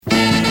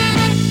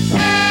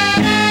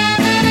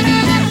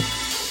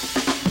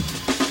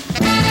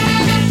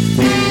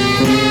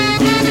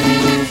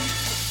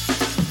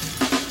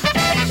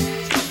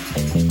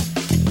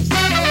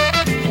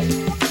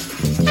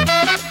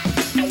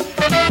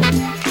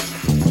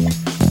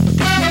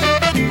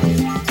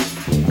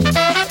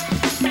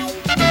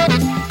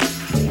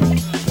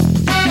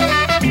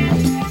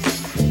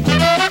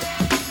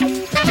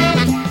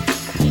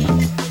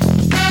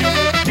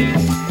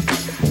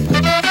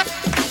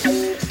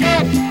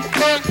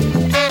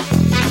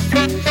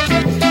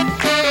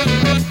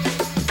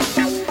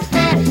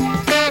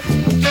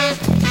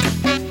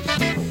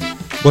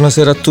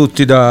Buonasera a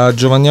tutti da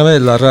Giovanni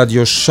Awella,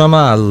 Radio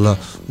Shamal,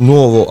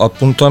 nuovo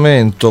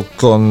appuntamento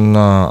con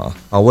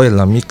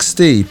Awella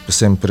Mixtape,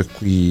 sempre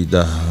qui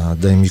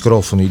dai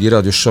microfoni di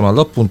Radio Shamal,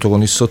 appunto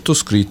con il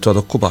sottoscritto ad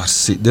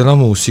occuparsi della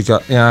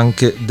musica e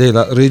anche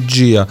della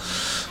regia.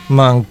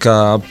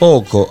 Manca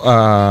poco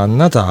a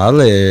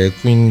Natale,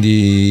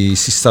 quindi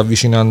si sta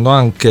avvicinando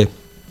anche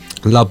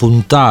la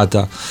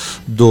puntata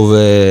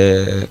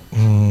dove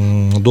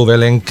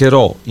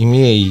elencherò i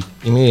miei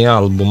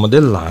album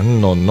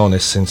dell'anno, non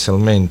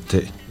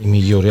essenzialmente i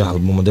migliori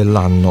album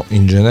dell'anno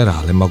in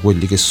generale, ma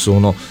quelli che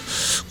sono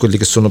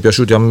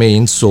piaciuti a me,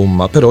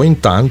 insomma. Però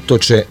intanto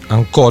c'è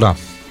ancora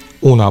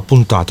una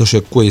puntata,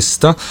 c'è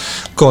questa,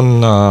 con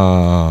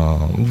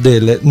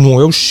delle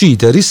nuove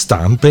uscite,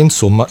 ristampe,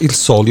 insomma il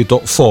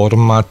solito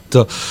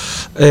format.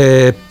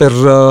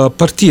 Per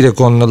partire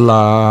con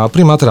la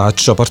prima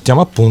traccia partiamo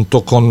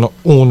appunto con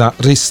una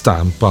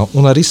ristampa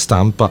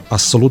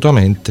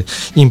assolutamente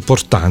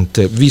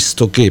importante,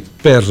 visto che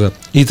per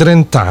i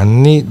 30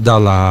 anni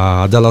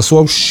dalla sua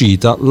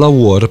uscita la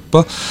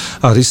Warp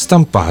ha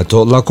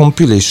ristampato la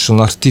compilation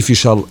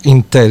Artificial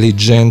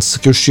Intelligence,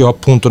 che usciva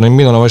appunto nel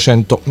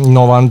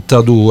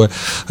 1992,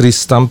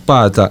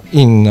 ristampata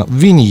in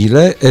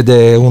vinile, ed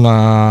è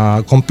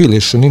una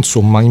compilation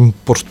insomma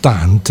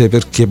importante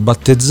perché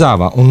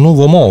battezzava un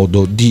nuovo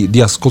modo di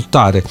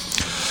ascoltare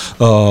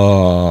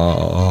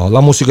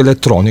la musica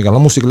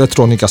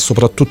elettronica,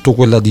 soprattutto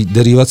quella di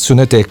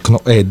derivazione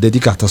techno, è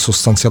dedicata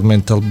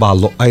sostanzialmente al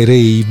ballo, ai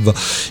rave.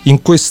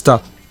 In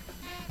questa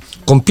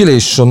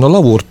compilation la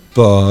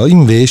Warp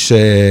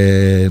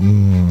invece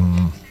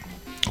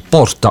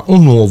porta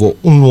un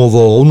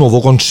nuovo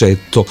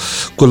concetto,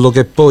 quello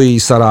che poi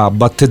sarà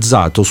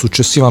battezzato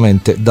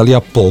successivamente da lì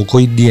a poco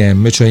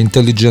IDM, cioè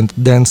Intelligent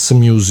Dance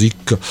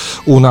Music,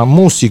 una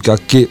musica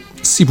che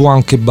si può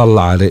anche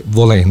ballare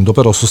volendo,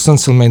 però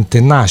sostanzialmente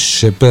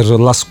nasce per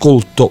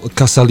l'ascolto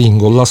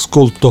casalingo,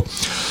 l'ascolto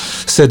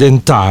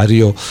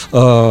sedentario.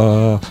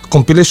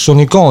 Compilation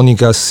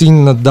iconica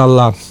sin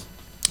dalla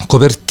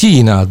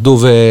copertina,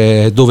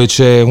 dove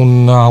c'è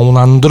un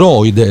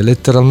androide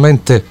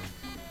letteralmente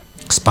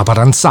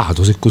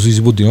spaparanzato, se così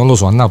si può dire, non lo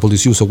so, a Napoli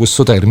si usa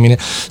questo termine,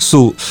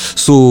 su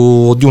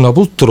di una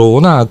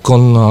poltrona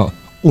con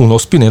uno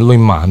spinello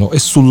in mano, e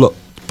sul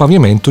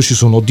pavimento ci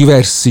sono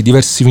diversi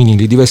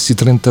vinili, diversi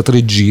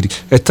 33 giri,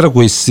 e tra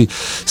questi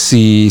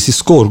si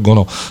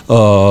scorgono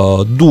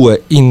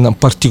due in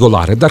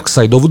particolare: Dark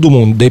Side of the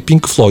Moon dei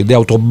Pink Floyd e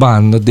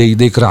Autobahn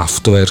dei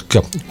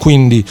Kraftwerk,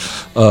 quindi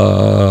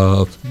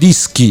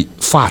dischi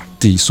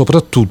fatti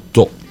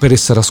soprattutto per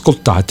essere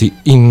ascoltati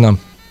in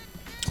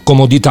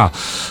comodità.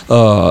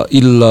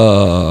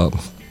 Il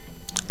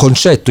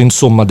concetto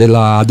insomma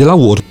della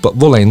Warp,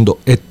 volendo,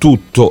 è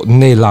tutto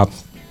nella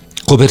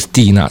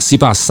copertina. Si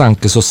passa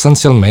anche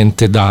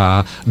sostanzialmente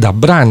da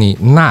brani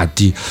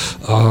nati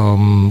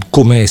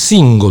come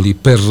singoli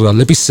per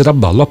le piste da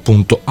ballo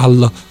appunto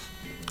al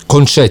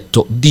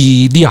concetto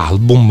di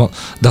album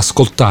da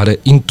ascoltare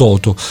in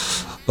toto,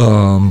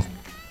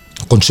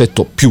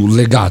 concetto più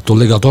legato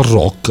al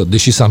rock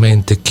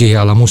decisamente che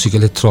alla musica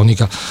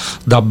elettronica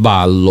da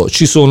ballo.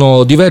 Ci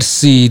sono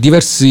diversi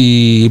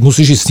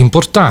musicisti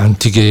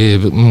importanti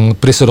che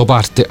presero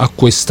parte a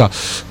questa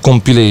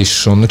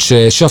compilation.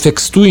 C'è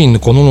Aphex Twin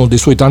con uno dei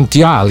suoi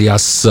tanti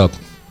alias,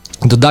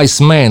 The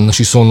Dice Man,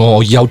 ci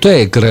sono gli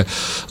Outegre,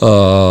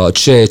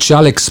 c'è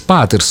Alex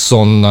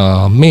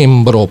Patterson,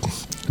 membro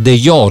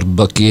degli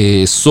Orb,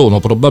 che sono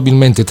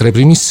probabilmente tra i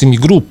primissimi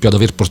gruppi ad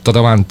aver portato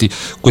avanti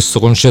questo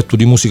concetto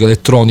di musica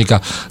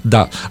elettronica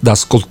da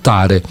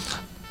ascoltare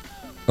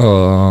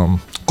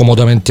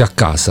comodamente a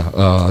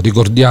casa.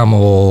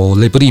 Ricordiamo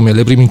le prime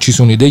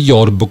incisioni degli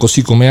Orb,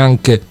 così come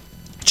anche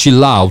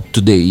Chill Out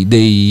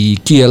dei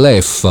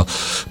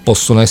KLF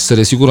possono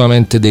essere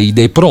sicuramente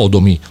dei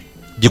prodomi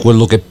di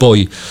quello che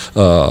poi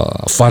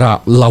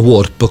farà la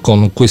Warp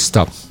con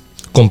questa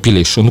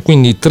compilation.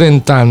 Quindi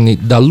 30 anni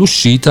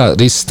dall'uscita,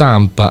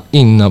 ristampa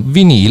in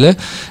vinile,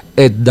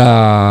 e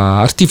da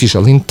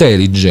Artificial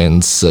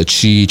Intelligence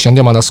ci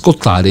andiamo ad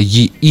ascoltare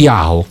gli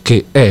IAO,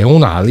 che è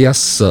un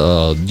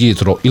alias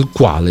dietro il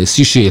quale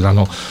si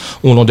celano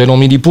uno dei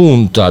nomi di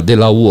punta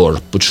della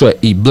Warp, cioè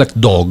i Black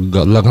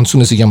Dog. La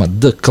canzone si chiama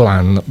The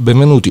Clan.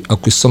 Benvenuti a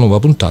questa nuova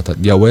puntata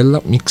di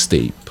Awella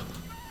Mixtape.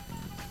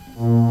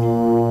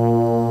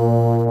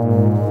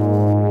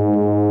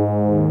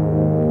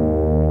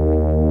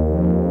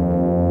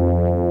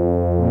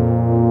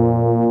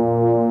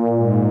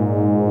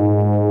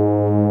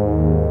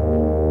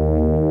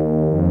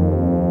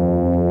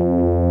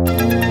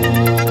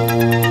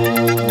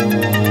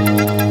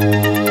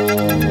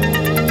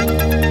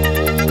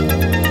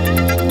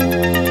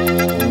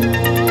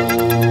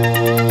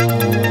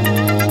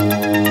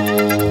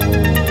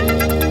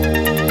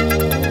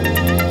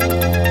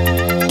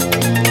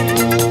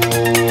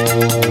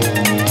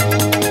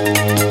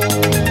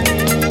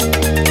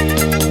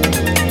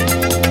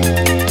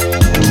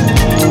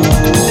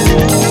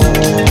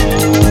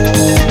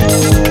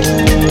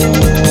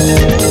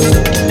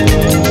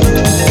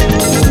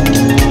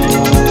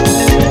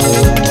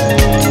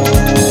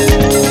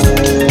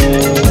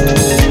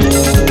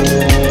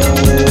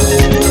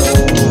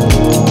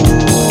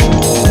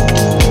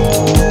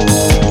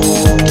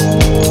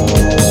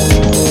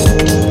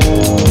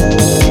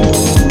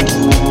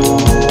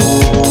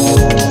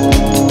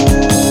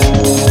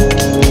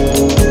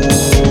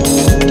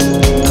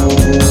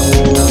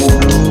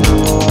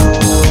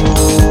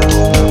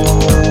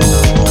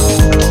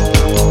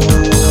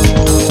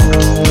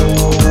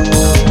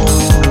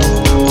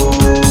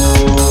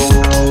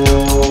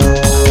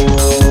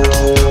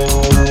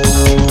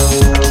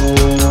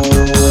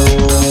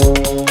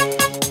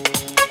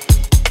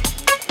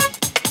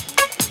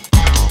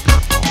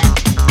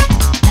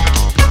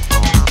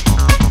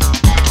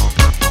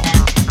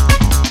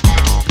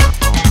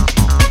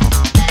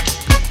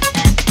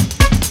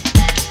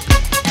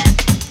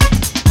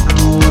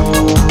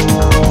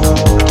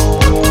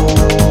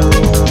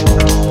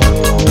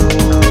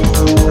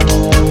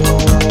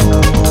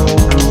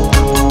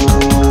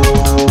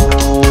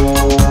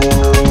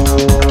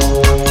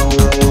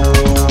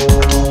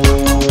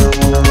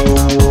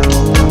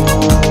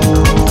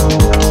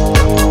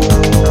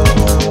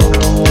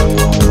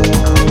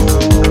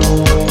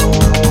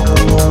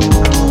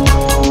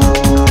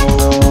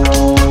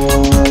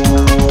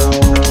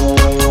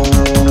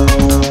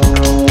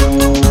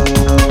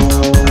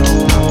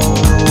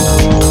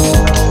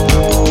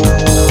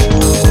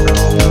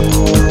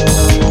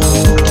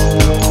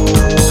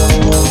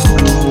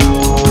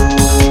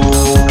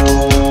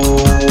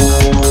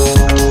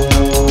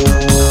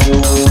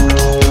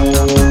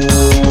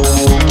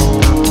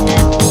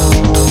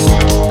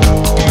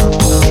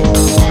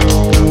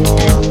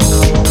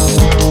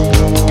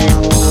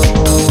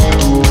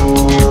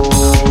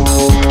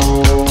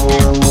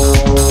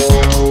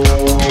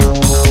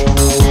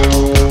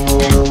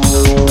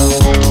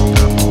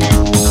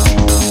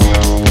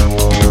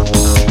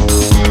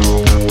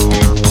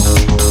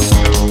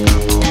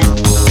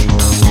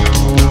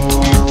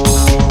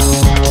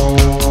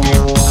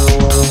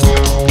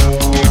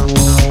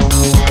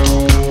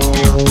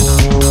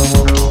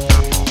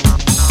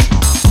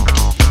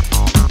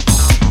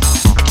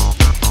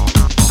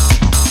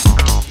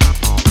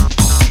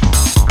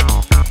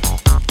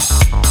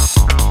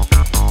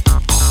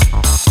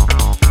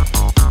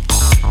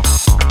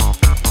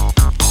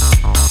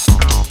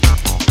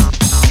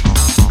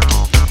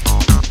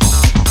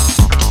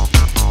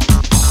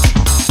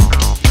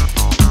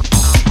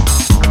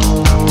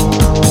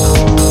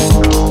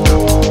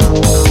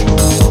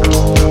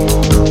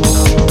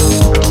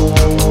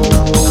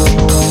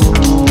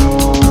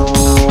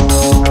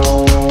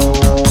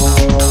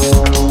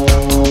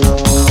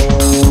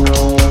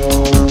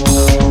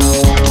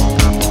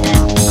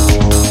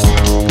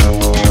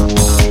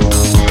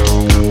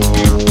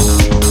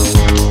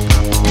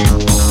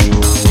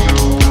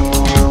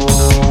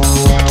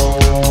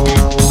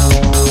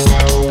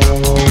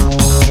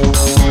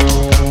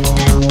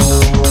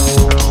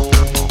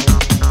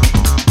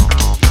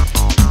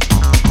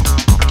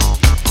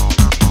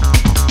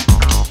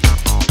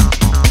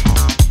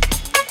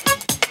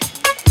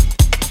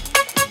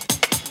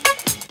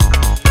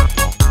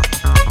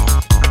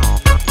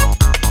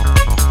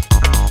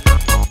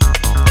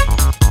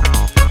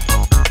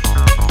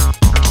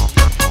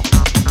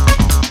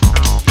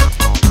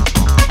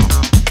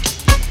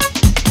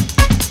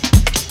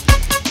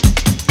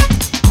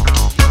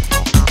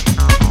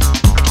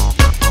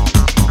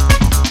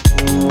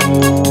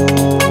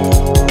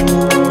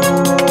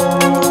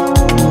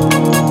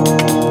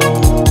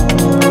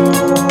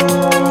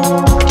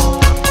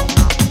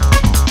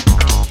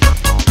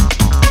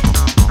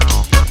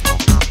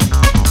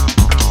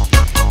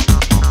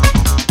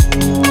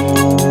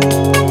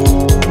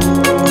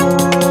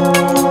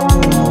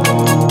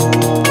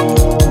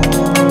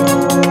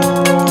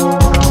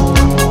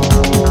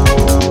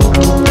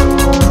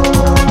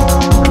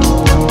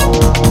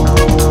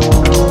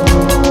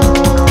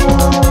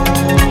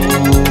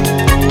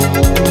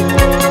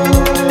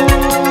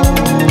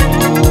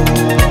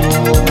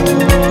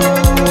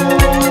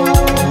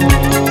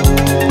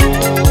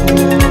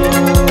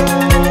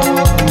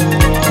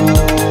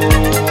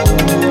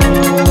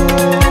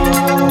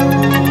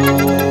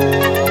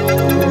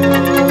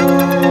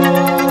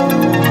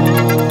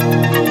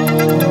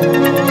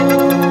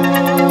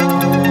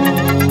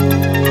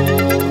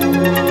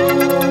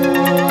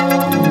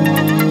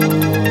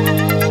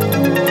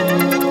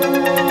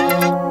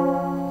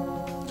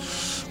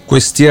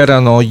 Questi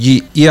erano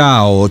gli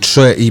Yao,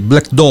 cioè i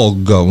Black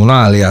Dog, un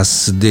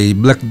alias dei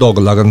Black Dog.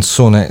 La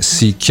canzone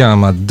si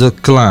chiama The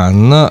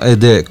Clan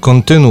ed è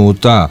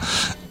contenuta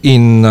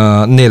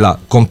nella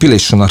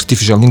compilation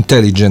Artificial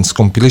Intelligence,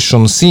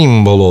 compilation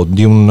simbolo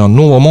di un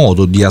nuovo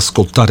modo di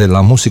ascoltare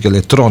la musica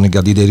elettronica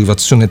di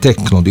derivazione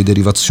techno, di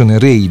derivazione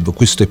rave.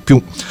 Questo è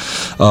più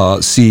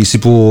si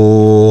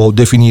può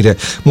definire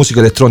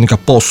musica elettronica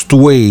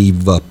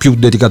post-wave, più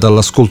dedicata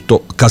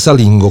all'ascolto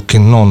casalingo che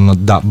non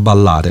da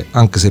ballare,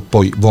 anche se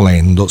poi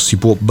volendo si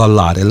può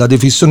ballare. La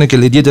definizione che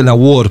le diede la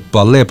Warp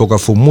all'epoca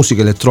fu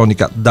musica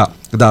elettronica da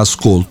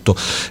ascolto,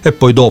 e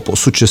poi dopo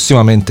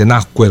successivamente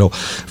nacquero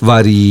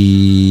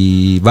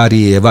varie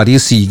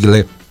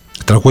sigle,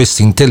 tra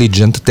questi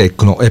Intelligent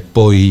Techno e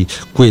poi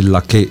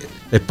quella che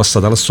è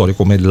passata alla storia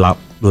come la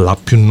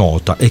più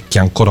nota e che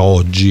ancora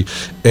oggi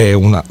è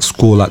una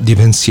scuola di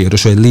pensiero,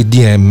 cioè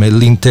l'EDM,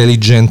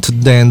 l'Intelligent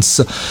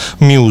Dance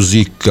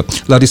Music.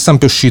 La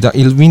ristampa è uscita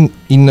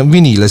in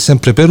vinile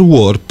sempre per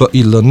Warp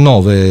il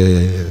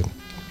 9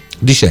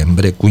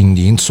 dicembre,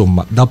 quindi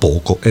insomma da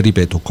poco, e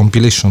ripeto,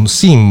 compilation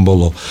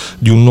simbolo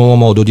di un nuovo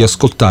modo di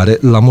ascoltare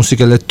la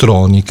musica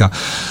elettronica.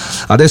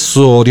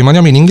 Adesso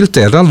rimaniamo in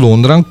Inghilterra, a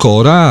Londra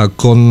ancora,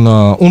 con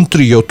un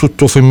trio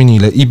tutto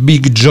femminile, i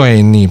Big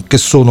Johnny, che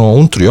sono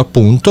un trio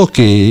appunto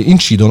che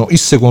incidono il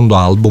secondo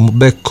album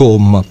Back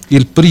Home.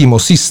 Il primo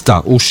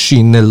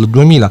uscì nel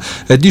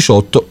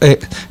 2018 e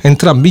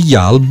entrambi gli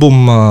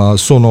album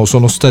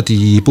sono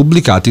stati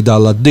pubblicati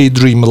dalla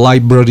Daydream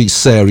Library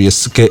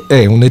Series, che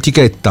è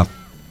un'etichetta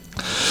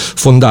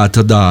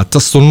fondata da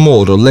Tuston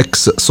Moore,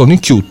 l'ex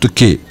Sonic Youth,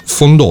 che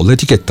fondò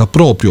l'etichetta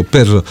proprio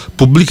per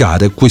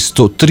pubblicare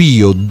questo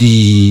trio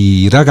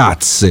di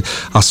ragazze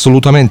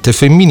assolutamente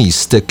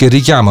femministe che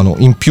richiamano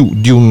in più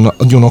di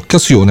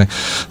un'occasione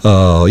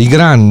i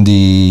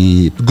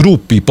grandi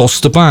gruppi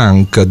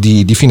post-punk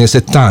di fine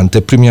 70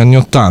 e primi anni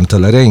 80,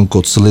 le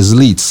Raincoats, le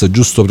Slits,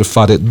 giusto per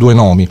fare due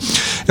nomi.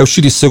 È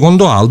uscito il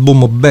secondo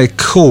album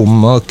Back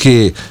Home,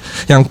 che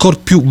è ancora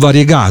più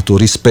variegato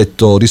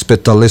rispetto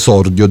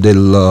all'esordio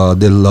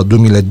del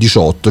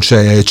 2018.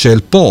 C'è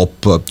il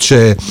pop,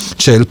 c'è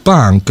il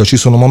punk, ci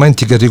sono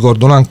momenti che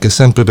ricordano, anche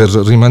sempre per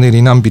rimanere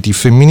in ambiti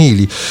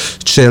femminili,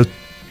 c'è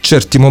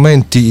certi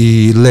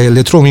momenti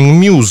le throwing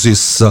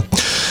muses,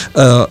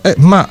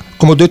 ma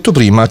come ho detto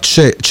prima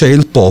c'è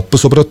il pop,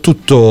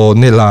 soprattutto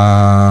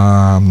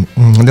nella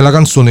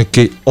canzone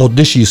che ho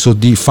deciso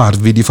di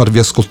farvi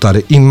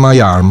ascoltare, In My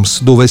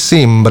Arms, dove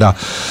sembra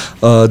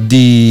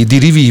di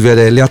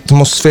rivivere le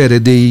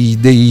atmosfere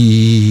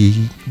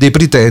dei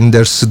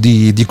Pretenders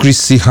di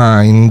Chrissie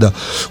Hynde.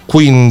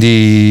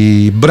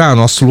 Quindi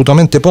brano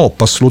assolutamente pop,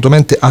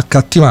 assolutamente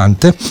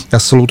accattivante,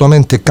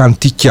 assolutamente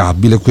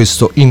canticchiabile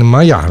questo In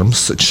My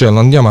Arms. Ce lo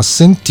andiamo a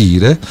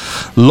sentire.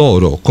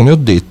 Loro, come ho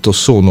detto,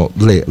 sono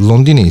le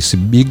londinesi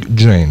Big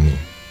Jenny.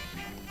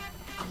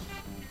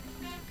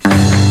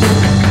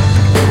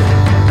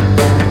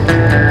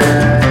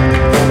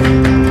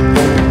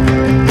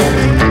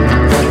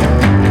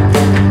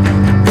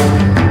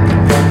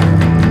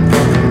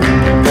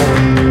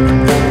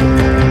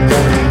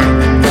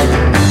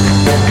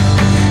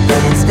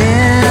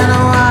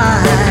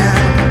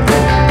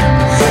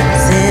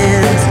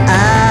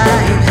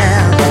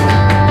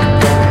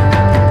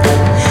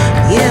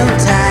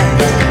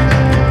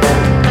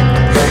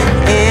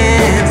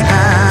 It's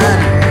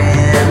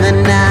harder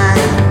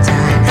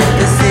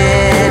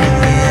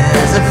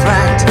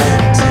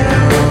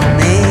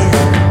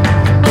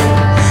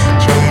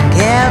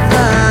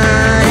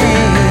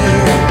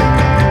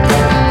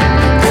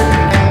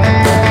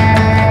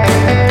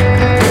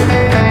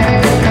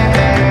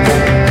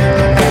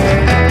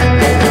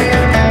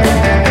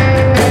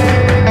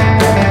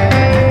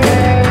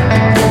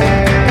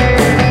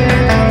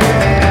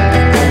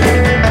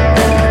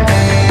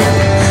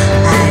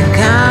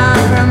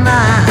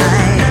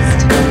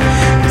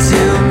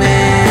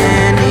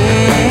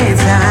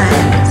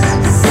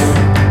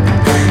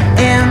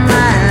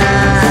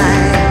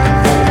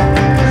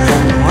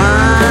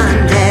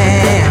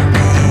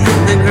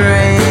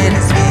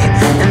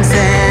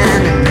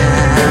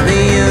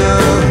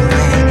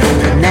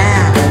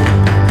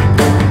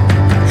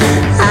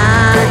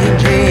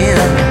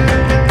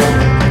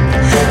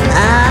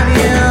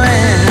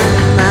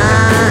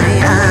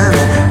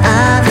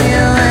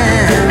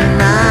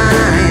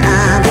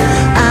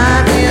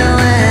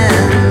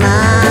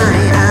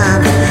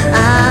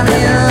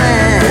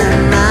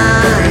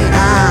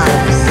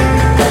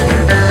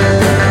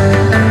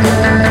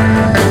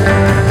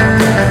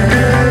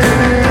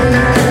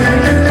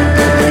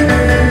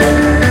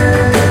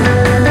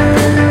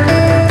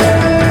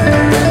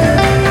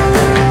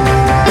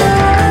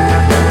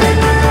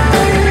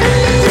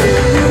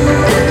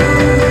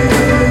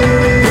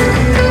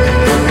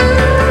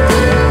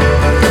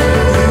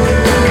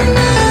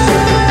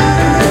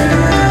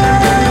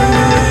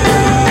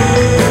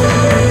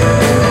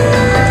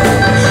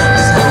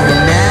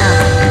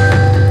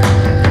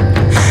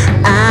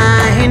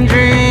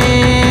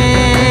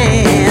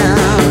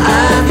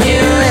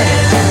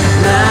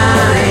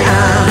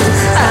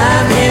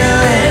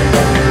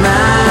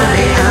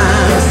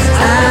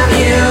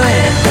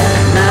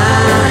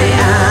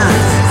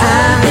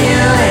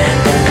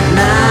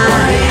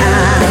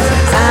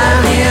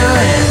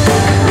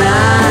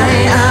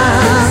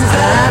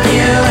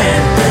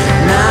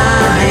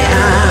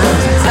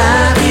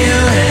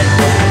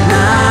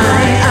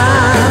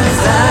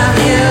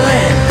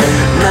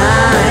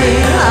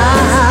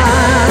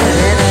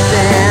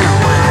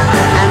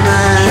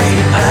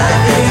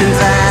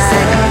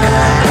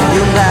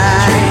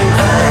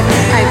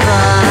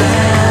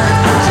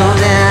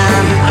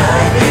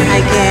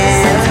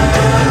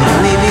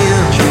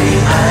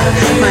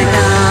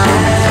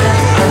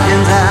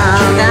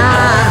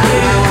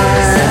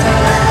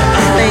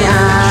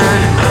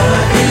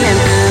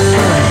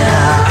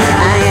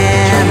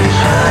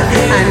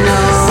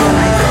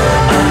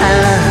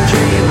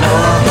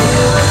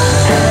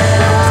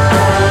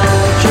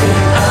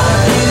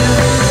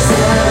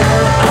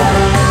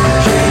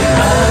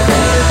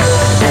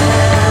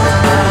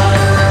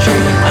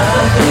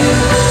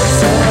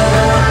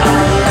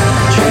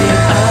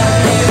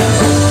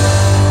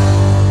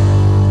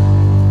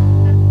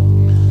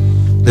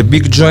The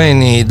Big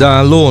Journey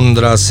da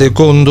Londra,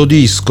 secondo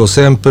disco,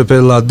 sempre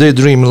per la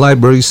Daydream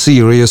Library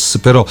Series,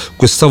 però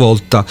questa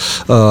volta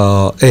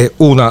è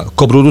una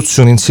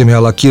coproduzione insieme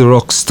alla Kill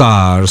Rock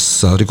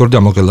Stars.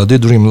 Ricordiamo che la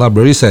Daydream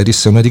Library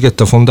Series è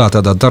un'etichetta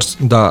fondata da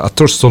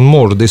Thurston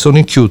Moore dei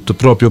Sonic Youth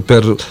proprio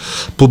per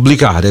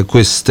pubblicare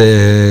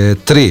queste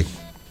tre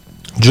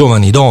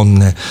giovani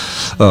donne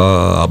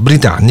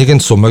britanniche,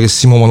 insomma, che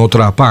si muovono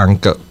tra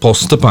punk,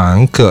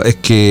 post-punk e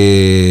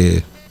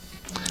che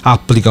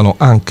applicano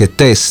anche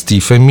testi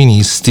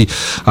femministi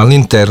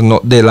all'interno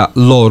della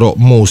loro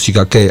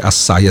musica, che è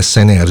assai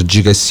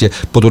energica e si è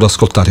potuto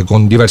ascoltare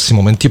con diversi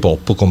momenti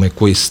pop come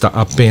questa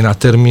appena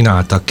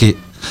terminata, che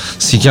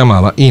si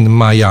chiamava In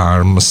My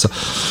Arms.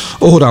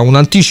 Ora un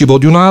anticipo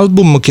di un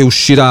album che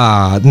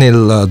uscirà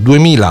nel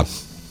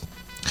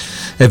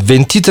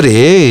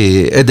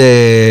 2023 ed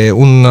è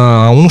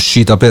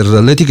un'uscita per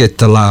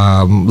l'etichetta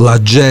la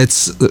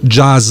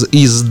Jazz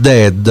is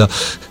Dead,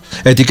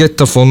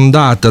 etichetta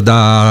fondata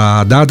da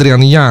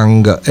Adrian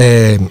Young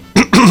e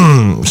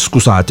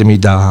scusatemi,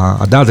 da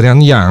Adrian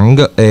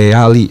Young e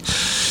Ali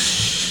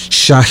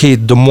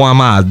Shahid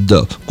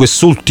Muhammad,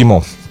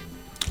 quest'ultimo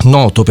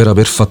noto per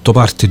aver fatto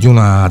parte di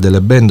una delle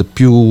band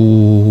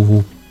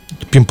più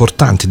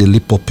importanti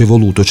dell'hip hop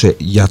evoluto, cioè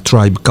gli A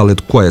Tribe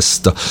Called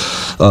Quest,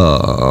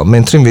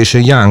 mentre invece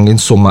Young,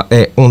 insomma,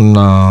 è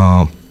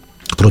un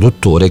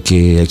produttore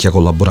che ha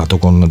collaborato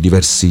con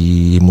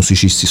diversi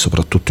musicisti,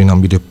 soprattutto in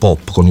ambito hip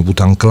hop, con i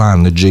Wu-Tang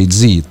Clan,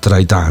 Jay-Z tra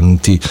i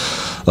tanti.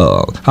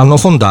 Hanno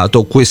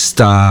fondato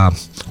questa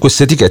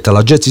etichetta,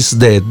 la Jazz is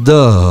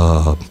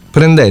Dead,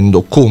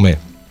 prendendo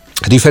come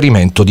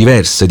riferimento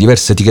diverse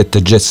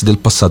etichette jazz del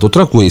passato,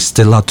 tra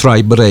queste la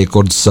Tribe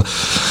Records,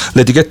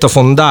 l'etichetta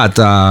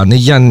fondata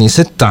negli anni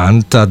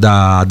 70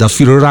 da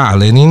Phil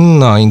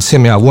Ralenin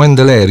insieme a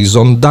Wendell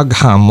Harrison, Doug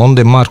Hammond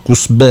e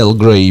Marcus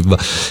Belgrave.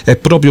 È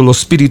proprio lo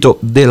spirito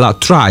della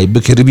Tribe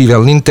che rivive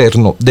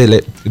all'interno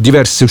delle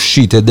diverse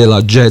uscite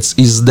della Jazz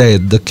is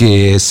Dead,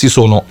 che si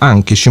sono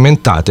anche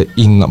cimentate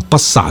in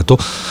passato,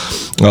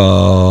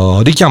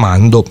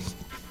 richiamando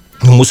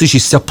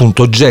musicisti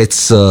appunto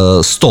jazz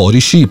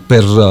storici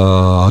per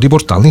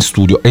riportarli in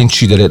studio e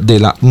incidere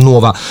della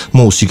nuova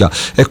musica.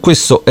 E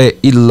questo è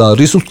il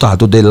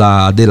risultato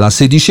della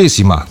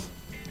 16ª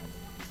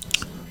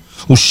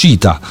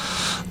uscita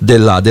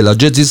della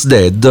Jazz is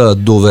Dead,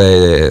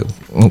 dove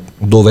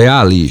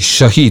Ali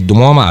Shahid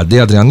Muhammad e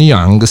Adrian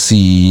Young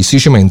si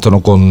cimentano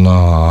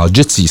con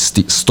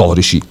jazzisti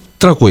storici.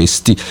 Tra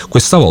questi,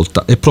 questa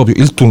volta è proprio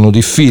il turno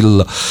di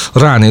Phil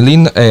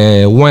Ranelin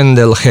e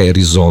Wendell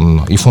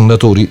Harrison, i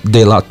fondatori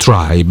della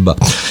Tribe.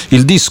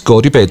 Il disco,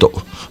 ripeto,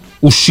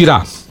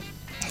 uscirà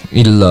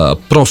il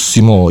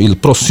prossimo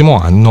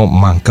anno,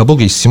 manca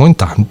pochissimo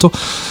intanto,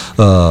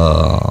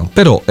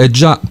 però è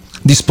già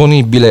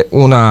disponibile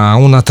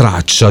una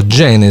traccia,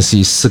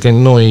 Genesis, che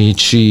noi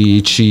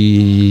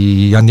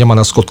ci andiamo ad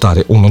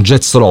ascoltare, uno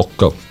jazz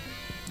rock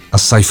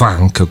assai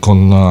funk,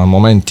 con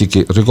momenti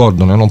che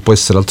ricordano, e non può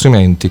essere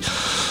altrimenti,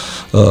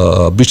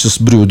 Beaches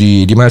Brew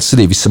di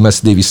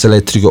Miles Davis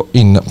elettrico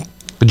in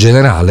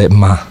generale,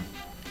 ma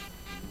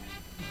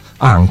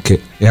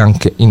anche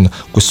in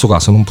questo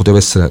caso non poteva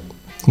essere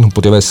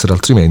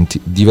altrimenti,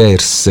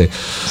 diverse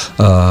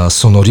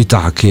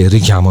sonorità che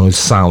richiamano il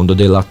sound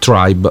della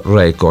Tribe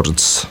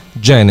Records.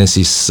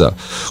 Genesis,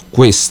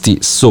 questi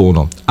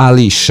sono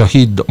Ali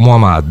Shahid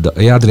Muhammad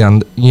e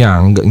Adrian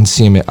Young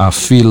insieme a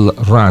Phil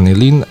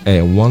Ranelin e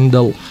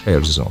Wendell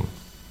Harrison.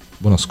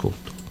 Buon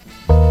ascolto.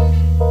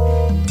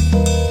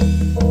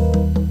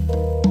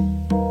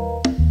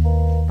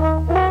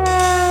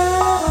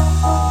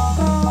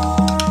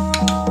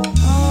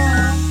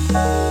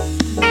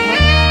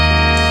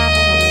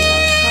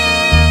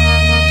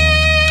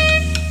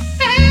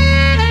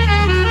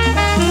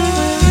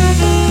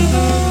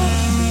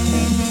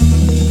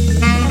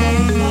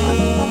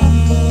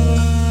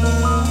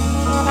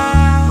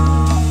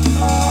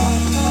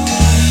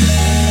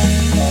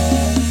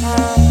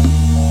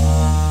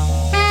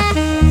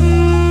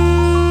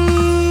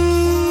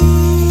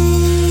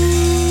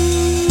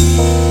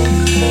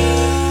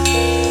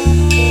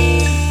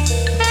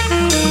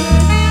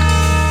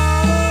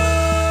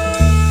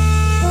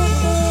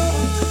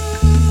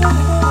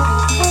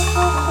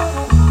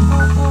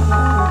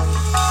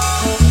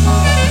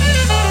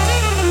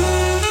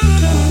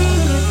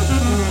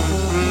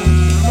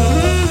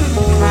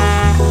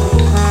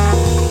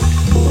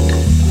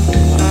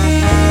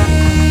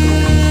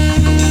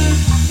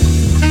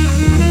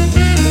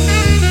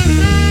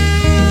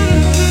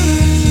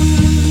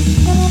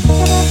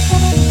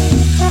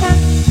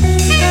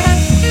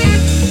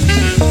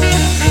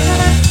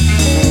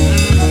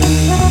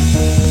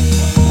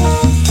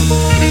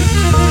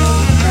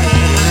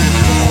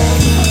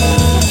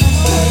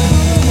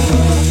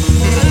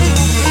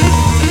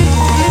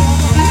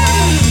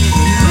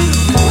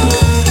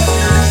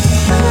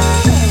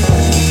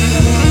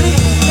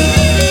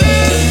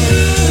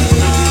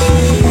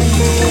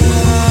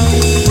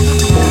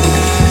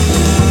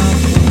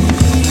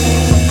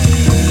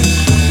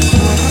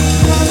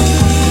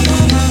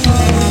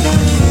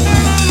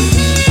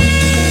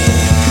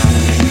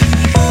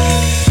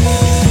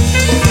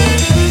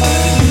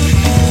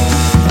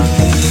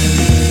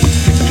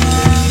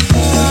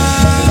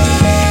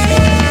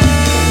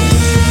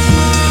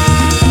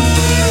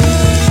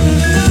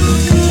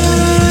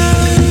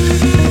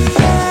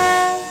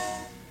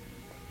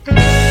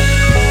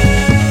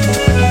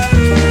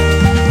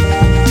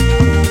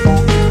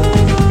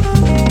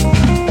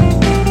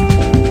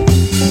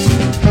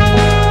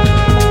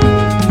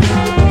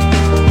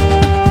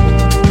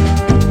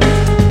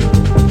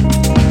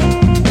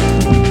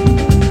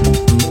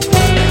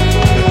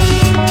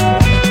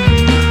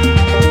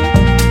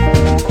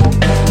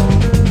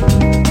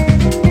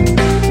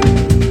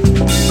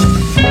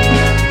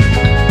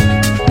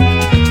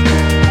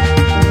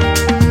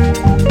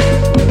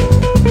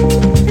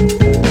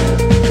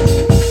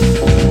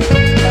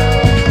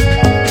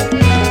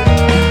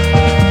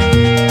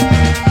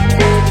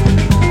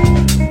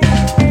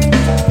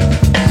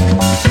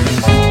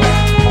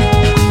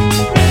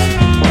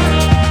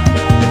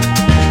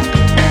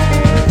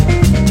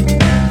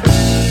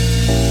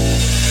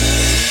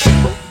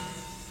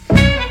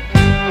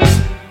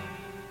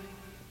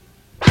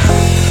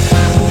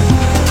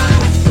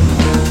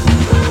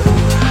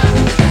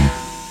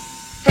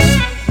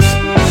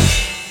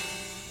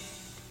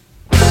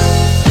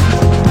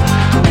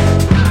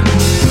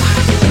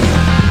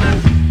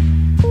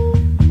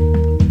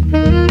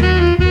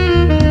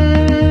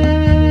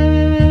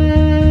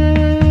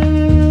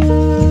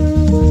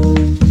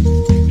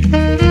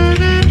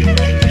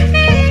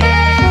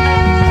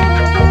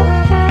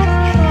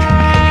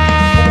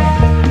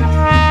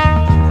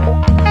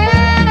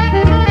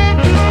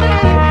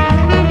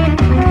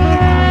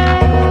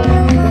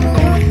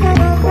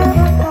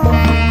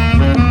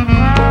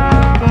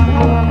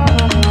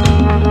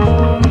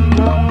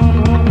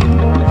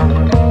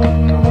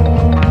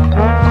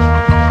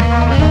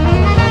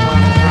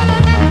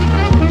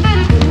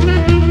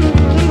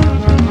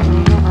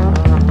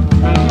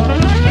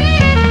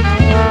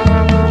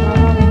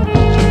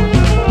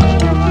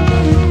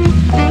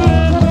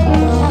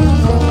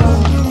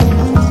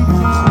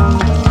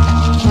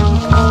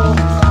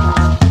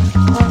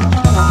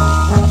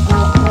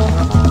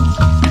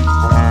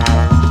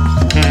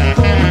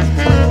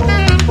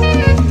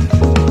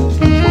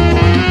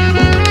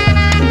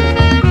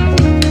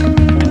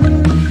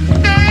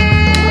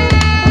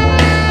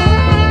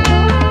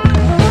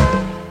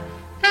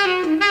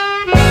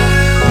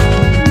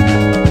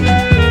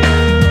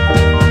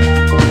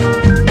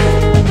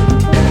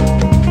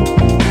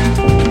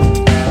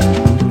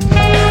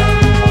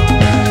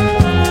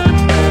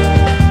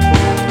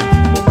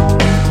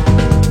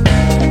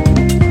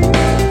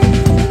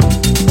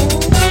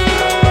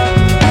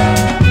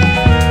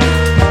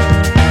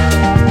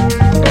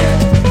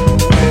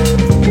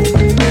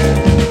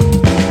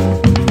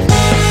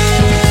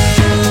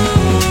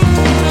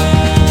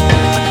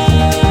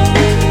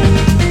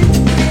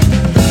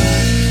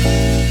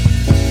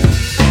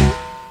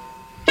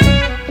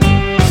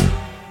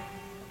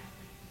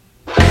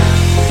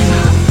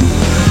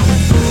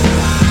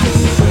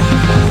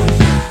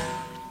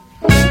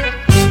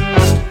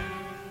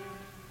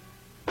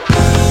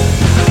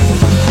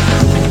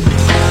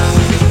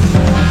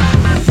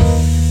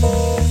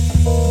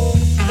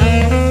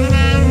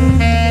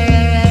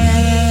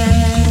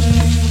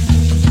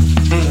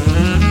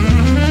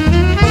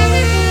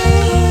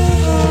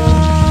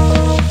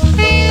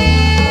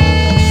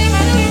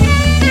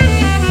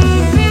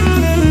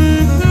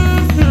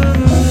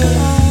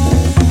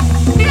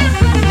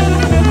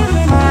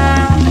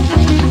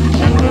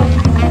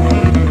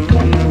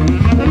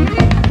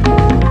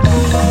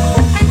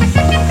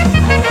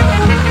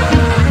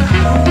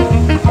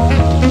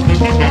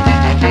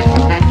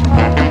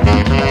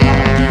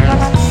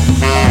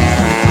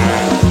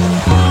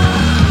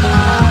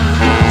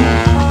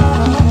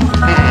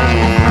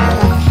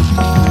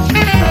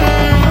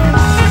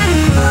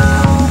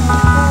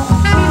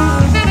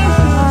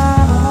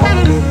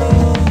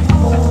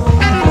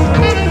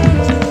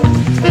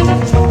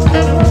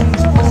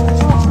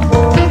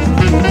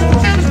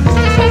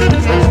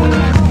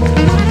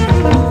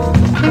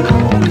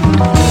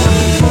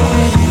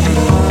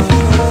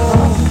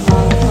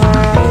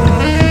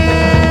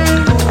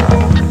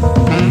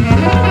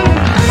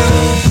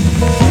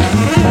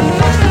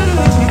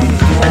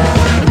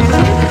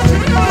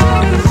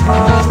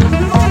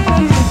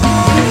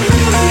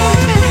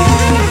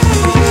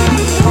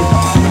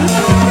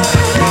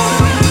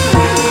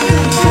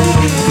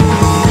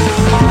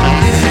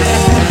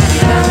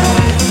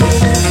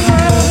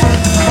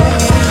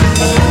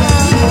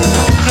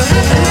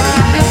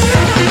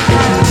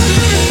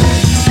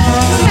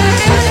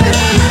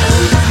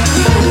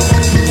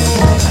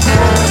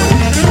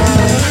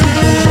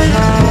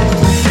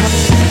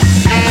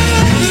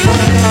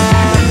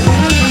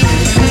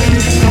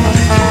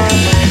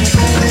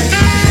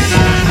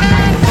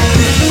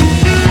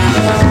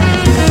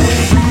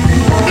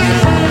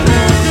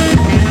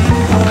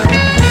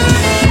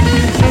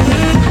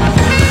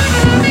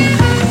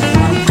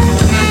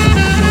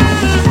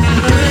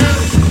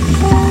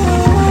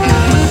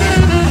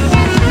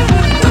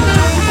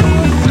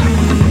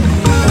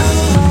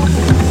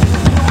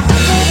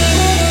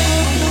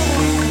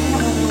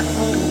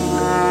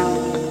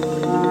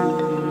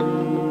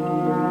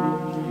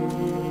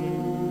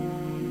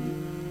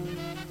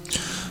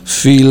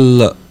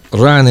 Phil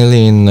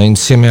Ranelin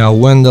insieme a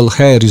Wendell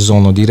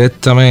Harrison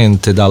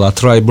direttamente dalla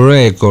Tribe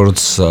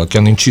Records, che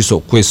hanno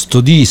inciso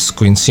questo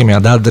disco insieme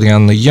ad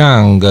Adrian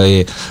Young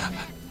e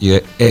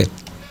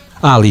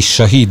Ali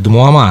Shahid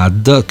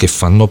Muhammad, che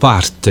fanno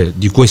parte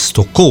di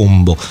questo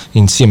combo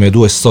insieme ai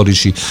due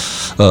storici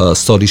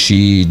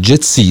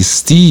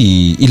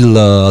jazzisti.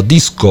 Il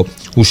disco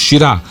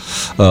uscirà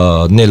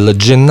nel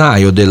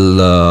gennaio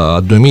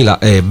del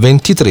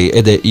 2023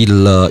 ed è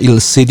il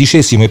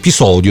 16°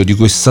 episodio di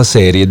questa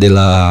serie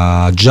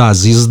della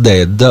Jazz is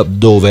Dead,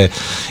 dove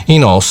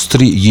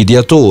gli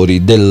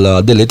ideatori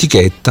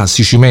dell'etichetta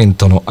si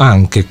cimentano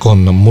anche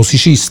con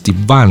musicisti,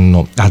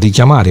 vanno a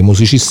richiamare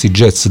musicisti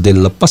jazz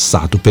del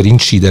passato per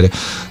incidere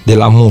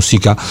della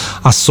musica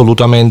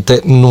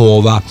assolutamente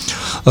nuova.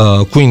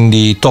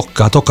 Quindi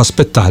tocca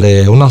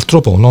aspettare un altro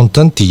po', non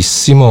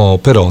tantissimo,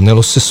 però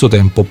nello stesso tempo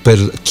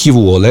per chi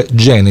vuole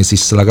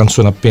Genesis, la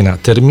canzone appena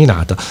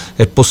terminata,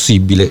 è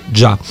possibile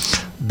già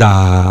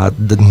da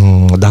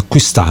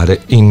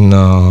acquistare in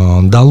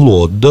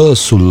download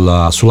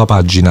sulla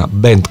pagina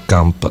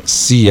Bandcamp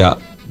sia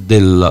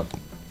del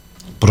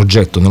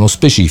progetto nello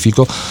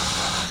specifico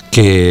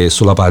che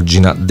sulla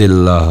pagina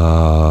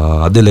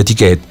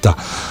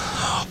dell'etichetta.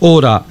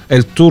 Ora è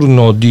il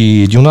turno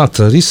di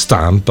un'altra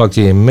ristampa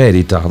che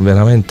merita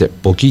veramente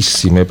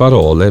pochissime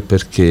parole,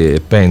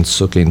 perché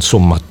penso che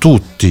insomma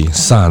tutti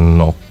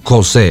sanno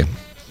cos'è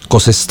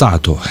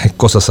stato e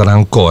cosa sarà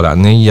ancora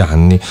negli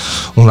anni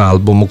un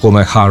album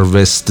come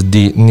Harvest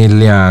di Neil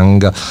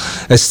Young.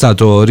 È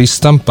stato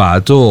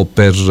ristampato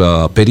per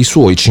i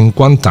suoi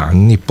 50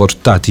 anni,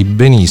 portati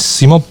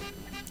benissimo.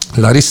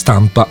 La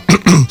ristampa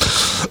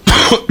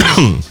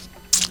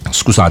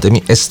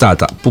scusatemi, è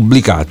stata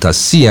pubblicata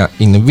sia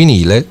in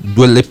vinile,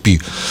 2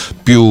 LP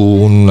più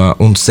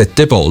un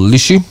 7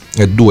 pollici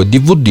e 2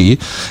 DVD,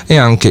 e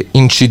anche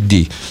in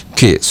CD,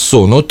 che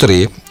sono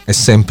 3 e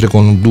sempre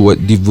con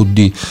 2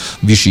 DVD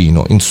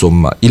vicino.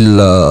 Insomma,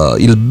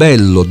 il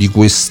bello di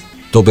questa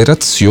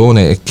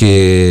operazione è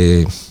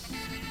che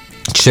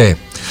c'è,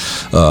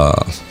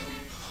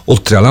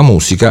 oltre alla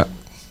musica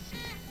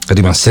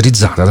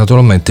rimasterizzata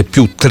naturalmente,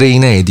 più 3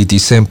 inediti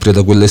sempre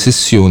da quelle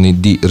sessioni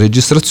di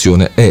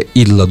registrazione, e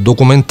il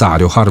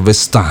documentario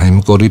Harvest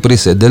Time con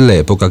riprese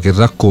dell'epoca che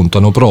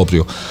raccontano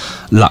proprio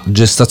la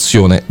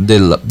gestazione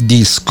del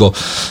disco.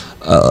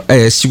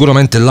 È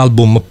sicuramente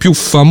l'album più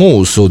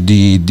famoso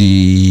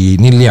di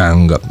Neil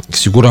Young,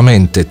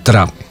 sicuramente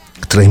tra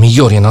i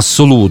migliori in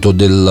assoluto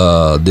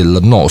del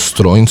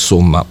nostro,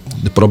 insomma,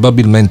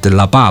 probabilmente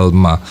la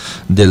palma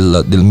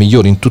del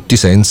migliore in tutti i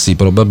sensi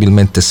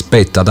probabilmente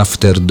spetta ad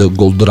After the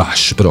Gold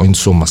Rush, però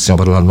insomma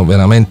stiamo parlando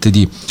veramente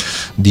di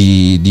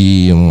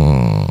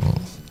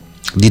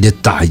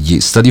dettagli.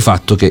 Sta di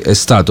fatto che è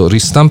stato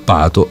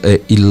ristampato,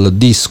 e il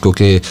disco,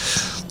 che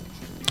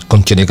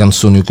contiene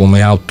canzoni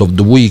come Out of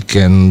the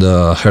Weekend,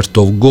 Heart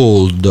of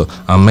Gold,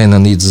 A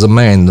Man Needs a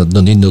Man,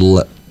 The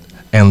Needle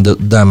and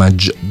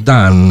Damage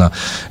Done,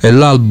 è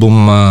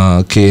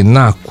l'album che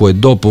nacque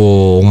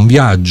dopo un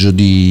viaggio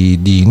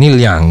di Neil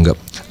Young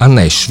a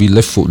Nashville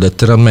e fu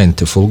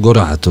letteralmente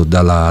folgorato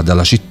dalla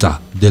città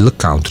del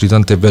country,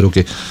 tant'è vero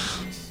che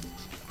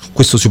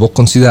questo si può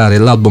considerare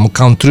l'album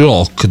country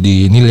rock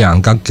di Neil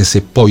Young, anche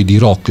se poi di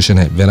rock ce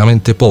n'è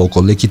veramente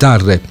poco. La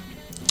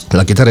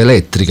chitarra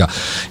elettrica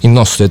in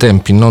nostri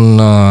tempi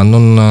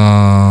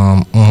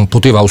non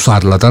poteva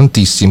usarla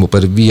tantissimo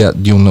per via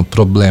di un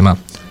problema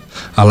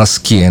alla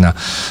schiena.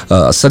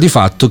 Sta di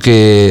fatto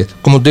che,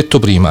 come ho detto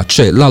prima,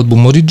 c'è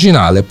l'album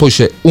originale, poi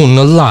c'è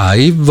un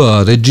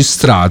live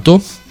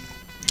registrato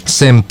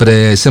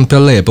sempre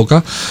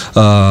all'epoca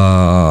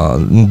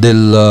del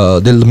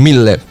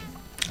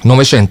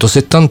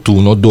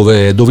 1971,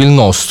 dove il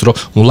nostro,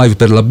 un live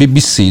per la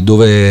BBC,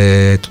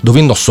 dove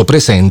il nostro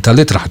presenta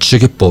le tracce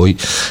che poi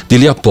di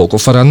lì a poco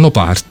faranno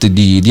parte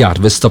di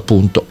Harvest,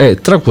 appunto,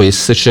 e tra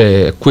queste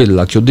c'è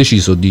quella che ho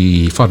deciso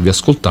di farvi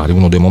ascoltare,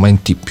 uno dei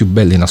momenti più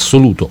belli in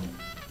assoluto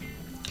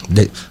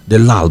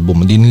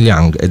dell'album di Neil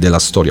Young e della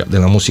storia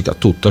della musica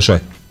tutta,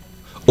 cioè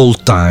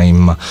All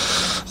Time,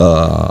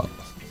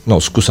 no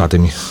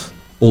scusatemi,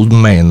 Old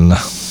Man,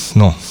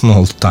 no, non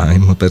All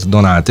Time,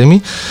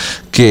 perdonatemi,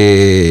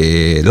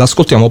 che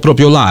l'ascoltiamo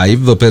proprio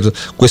live, per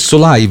questo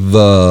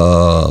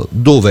live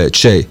dove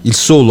c'è il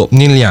solo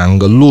Neil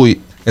Young, lui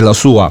e la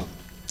sua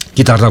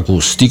chitarra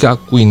acustica,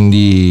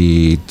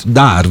 quindi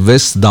da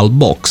Harvest, dal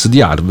box di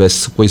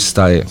Harvest,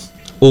 questa è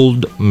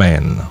Old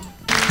Man.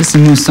 This is a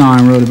new song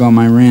I wrote about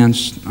my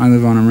ranch. I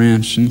live on a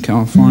ranch in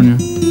California.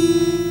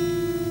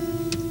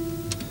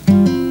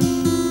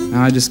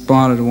 I just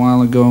bought it a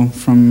while ago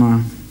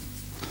from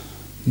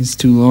these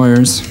 2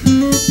 lawyers,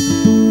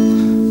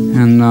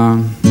 and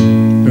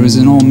there was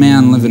an old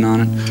man living on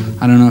it.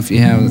 I don't know if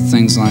you have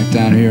things like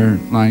that here,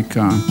 like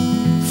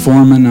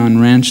foreman on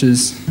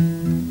ranches.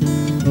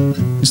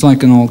 He's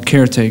like an old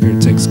caretaker,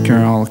 takes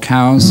care of all the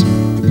cows,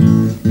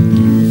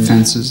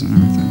 fences and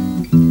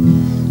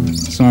everything.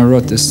 So I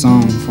wrote this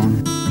song for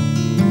him.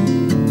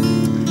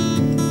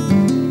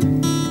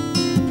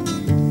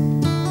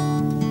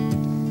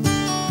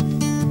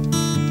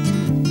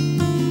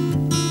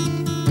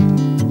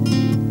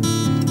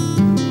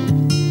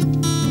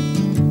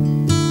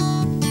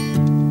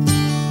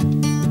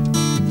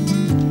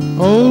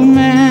 Old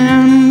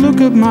man,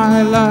 look at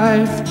my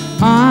life,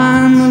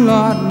 I'm a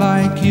lot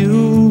like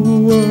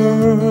you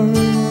were.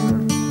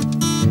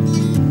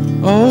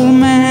 Old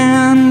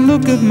man,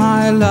 look at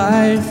my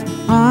life,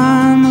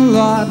 I'm a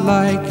lot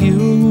like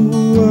you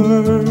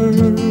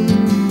were.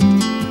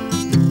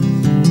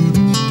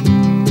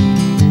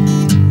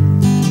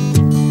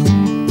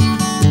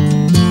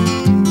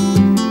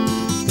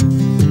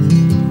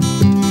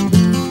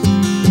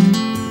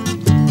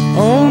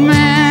 Old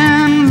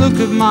man, look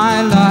at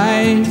my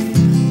life,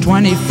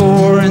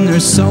 24 and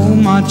there's so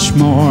much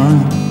more.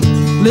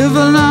 Live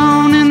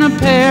alone in a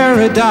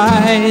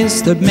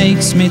paradise that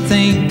makes me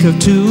think of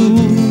two.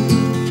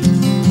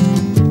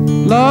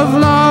 Love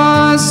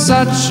lost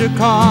such a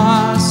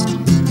cost.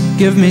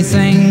 Give me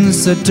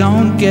things that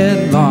don't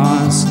get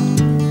lost,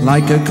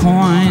 like a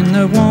coin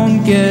that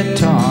won't get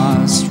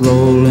tossed,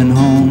 rolling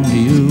home to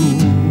you.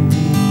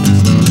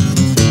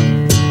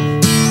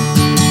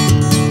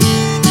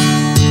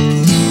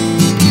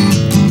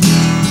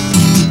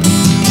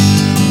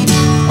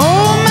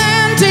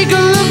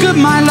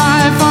 My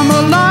life, I'm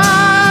a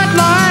lot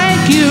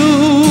like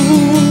you.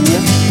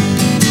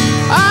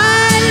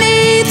 I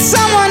need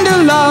someone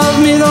to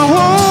love me the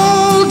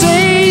whole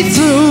day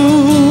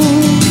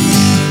through.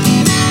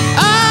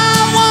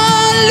 I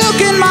want to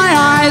look in my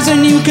eyes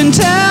and you can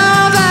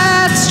tell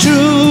that's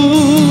true.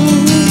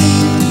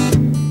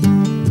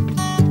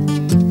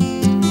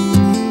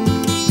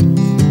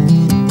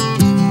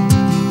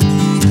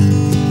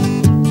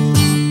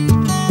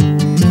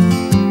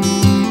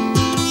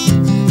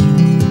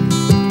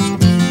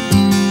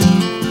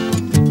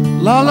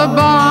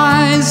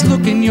 Lullabies,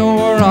 look in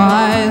your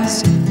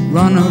eyes,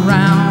 run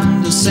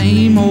around the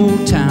same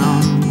old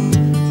town.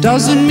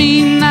 Doesn't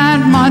mean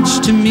that much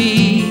to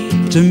me,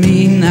 to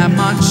mean that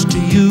much to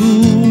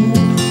you.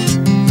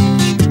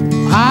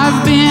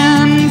 I've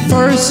been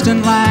first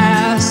and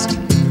last,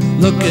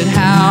 look at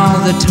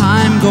how the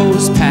time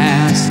goes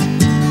past.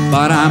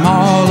 But I'm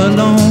all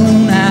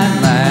alone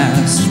at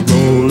last,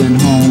 rolling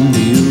home to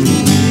you.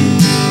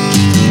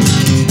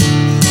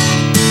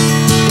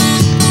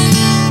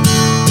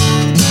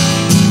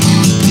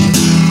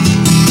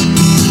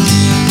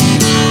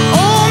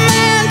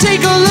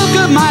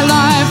 My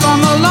life,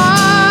 I'm a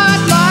lot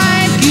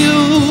like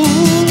you.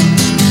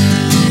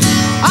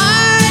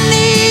 I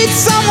need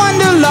someone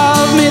to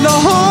love me the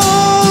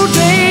whole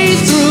day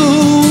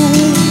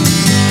through.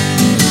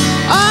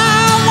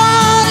 I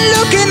want to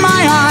look in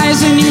my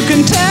eyes and you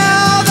can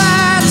tell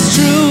that's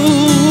true.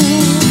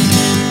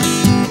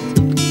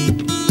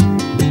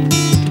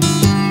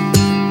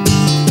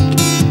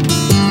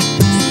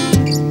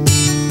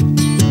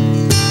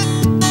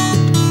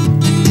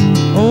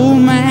 Oh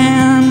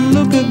man,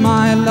 look at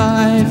my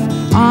life,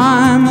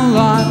 I'm a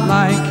lot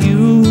like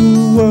you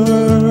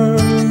were.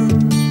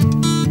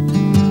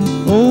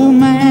 Oh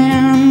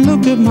man,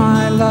 look at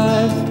my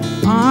life,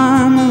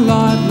 I'm a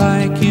lot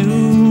like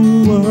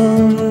you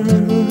were.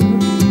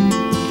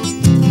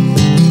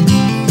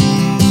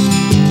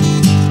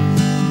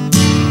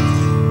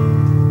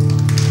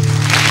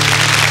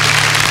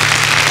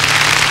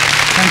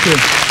 Thank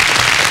you.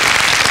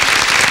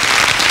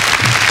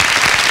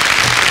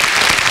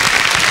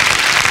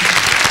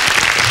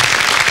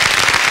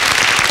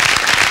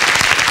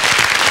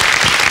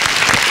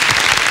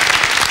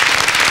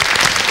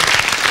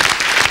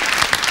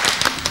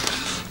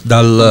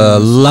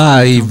 Dal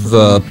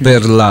live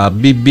per la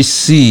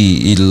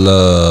BBC,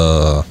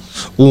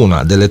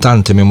 una delle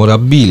tante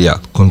memorabilia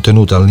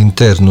contenute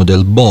all'interno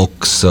del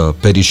box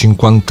per i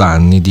 50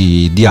 anni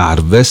di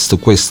Harvest.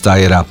 Questa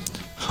era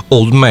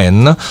Old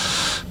Man,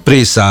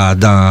 presa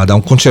da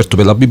un concerto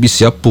per la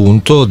BBC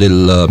appunto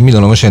del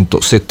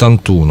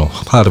 1971.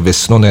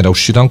 Harvest non era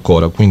uscito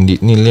ancora, quindi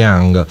Neil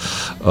Young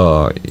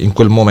in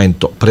quel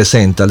momento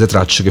presenta le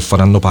tracce che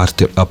faranno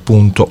parte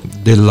appunto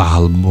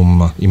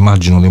dell'album.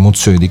 Immagino le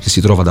emozioni di chi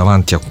si trova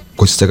davanti a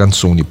queste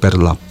canzoni,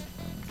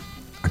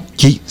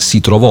 chi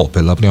si trovò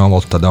per la prima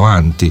volta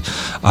davanti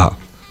a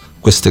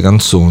queste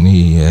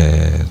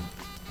canzoni.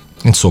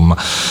 Insomma,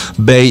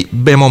 bei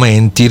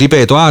momenti.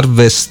 Ripeto,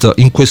 Harvest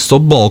in questo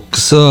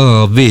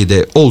box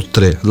vede,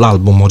 oltre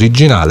l'album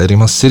originale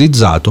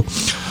rimasterizzato,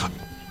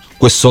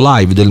 questo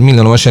live del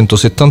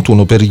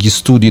 1971 per gli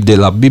studi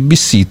della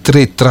BBC,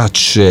 tre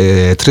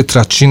tracce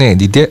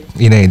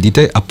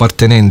inedite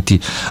appartenenti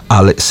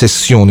alle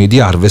sessioni di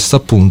Harvest,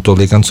 appunto.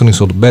 Le canzoni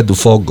sono Bad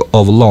Fog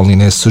of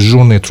Loneliness,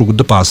 Journey Through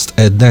the Past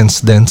e Dance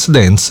Dance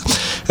Dance.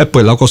 E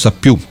poi la cosa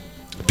più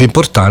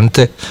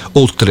importante,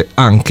 oltre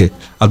anche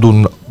ad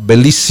un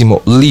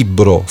bellissimo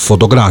libro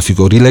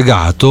fotografico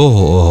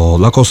rilegato,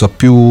 la cosa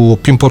più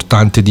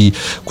importante di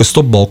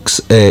questo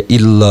box è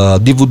il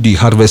DVD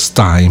Harvest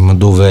Time,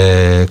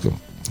 dove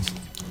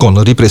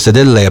con riprese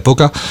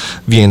dell'epoca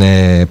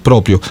viene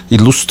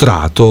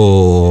illustrata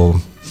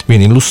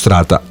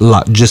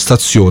la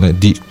gestazione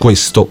di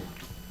questo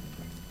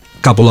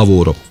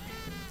capolavoro.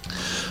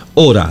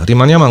 Ora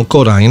rimaniamo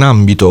ancora in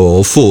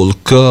ambito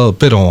folk,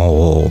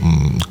 però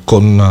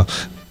con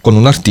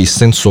un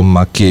artista,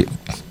 insomma, che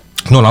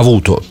non ha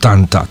avuto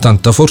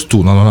tanta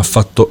fortuna, non ha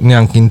fatto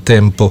neanche in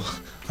tempo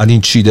ad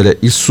incidere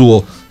il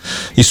suo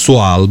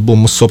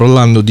album. Sto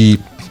parlando di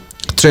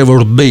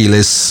Trevor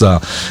Bayliss,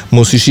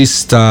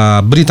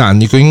 musicista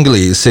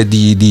britannico-inglese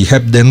di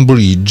Hebden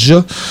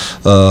Bridge,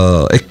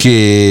 e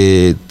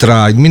che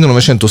tra il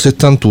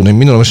 1971 e il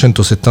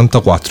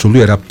 1974, lui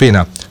era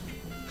appena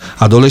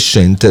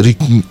adolescente,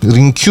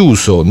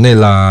 rinchiuso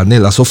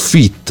nella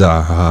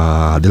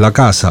soffitta della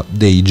casa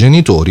dei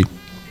genitori,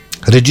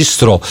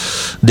 registrò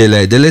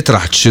delle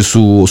tracce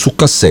su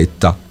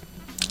cassetta,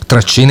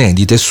 tracce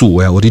inedite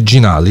sue,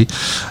 originali,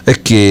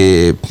 e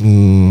che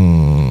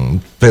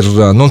per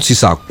non si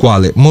sa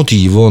quale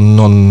motivo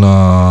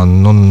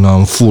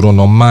non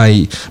furono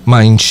mai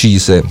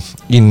incise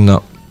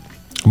in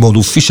modo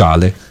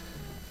ufficiale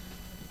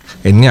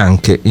e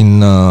neanche in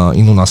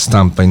una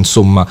stampa,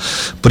 insomma,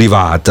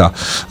 privata.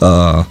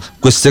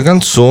 Queste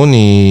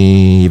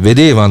canzoni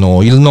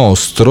vedevano il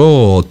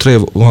nostro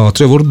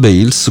Trevor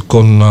Bayliss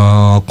con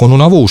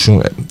una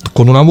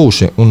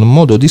voce, un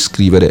modo di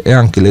scrivere e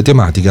anche le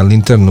tematiche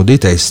all'interno dei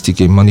testi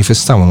che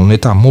manifestavano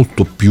un'età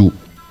molto più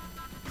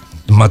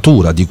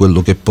matura di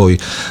quello che poi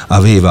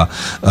aveva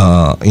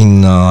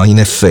in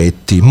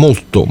effetti,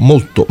 molto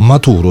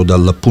maturo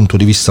dal punto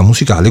di vista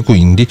musicale,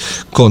 quindi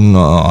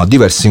con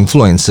diverse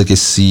influenze che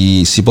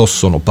si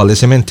possono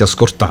palesemente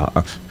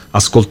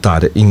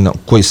ascoltare in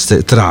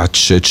queste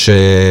tracce.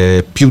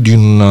 C'è più di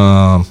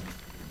un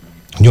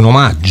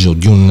omaggio,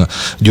 di un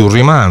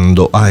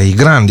rimando ai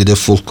grandi del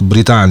folk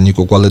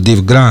britannico quale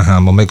Dave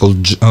Graham,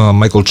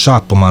 Michael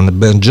Chapman,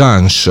 Ben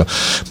Jansch,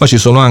 ma ci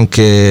sono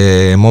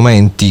anche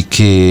momenti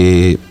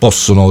che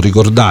possono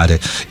ricordare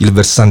il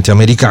versante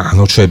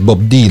americano, cioè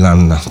Bob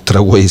Dylan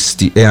tra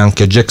questi, e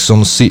anche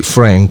Jackson C.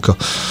 Frank,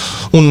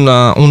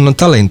 un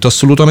talento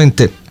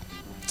assolutamente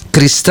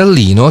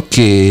cristallino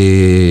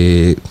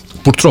che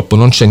purtroppo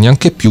non c'è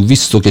neanche più,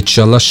 visto che ci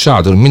ha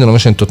lasciato nel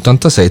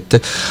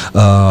 1987,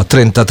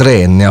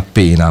 33enne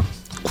appena.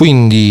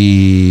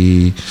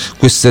 Quindi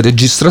queste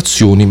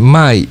registrazioni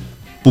mai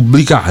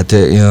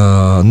pubblicate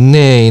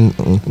né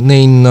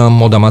in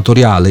modo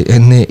amatoriale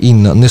né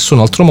in nessun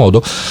altro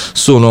modo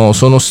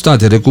sono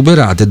state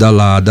recuperate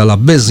dalla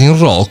Basin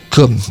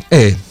Rock,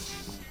 e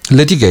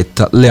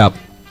l'etichetta le ha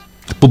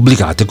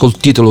pubblicate col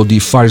titolo di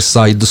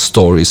Fireside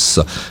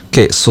Stories,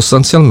 che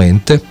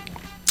sostanzialmente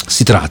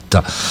si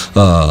tratta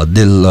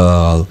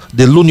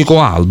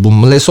dell'unico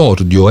album,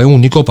 l'esordio e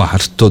unico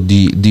parto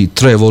di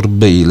Trevor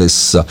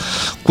Bayliss,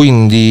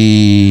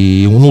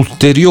 quindi un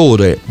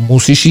ulteriore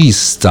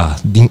musicista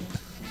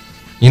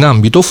in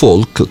ambito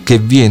folk che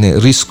viene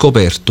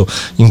riscoperto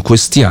in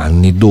questi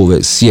anni,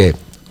 dove si è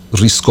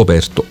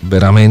riscoperto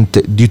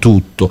veramente di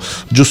tutto.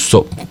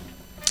 Giusto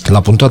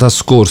la puntata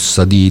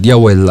scorsa di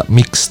Awella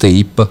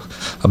Mixtape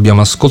abbiamo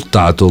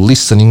ascoltato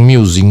Listening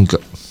Music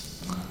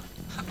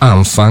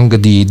Anfang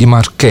di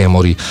Mark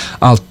Emory,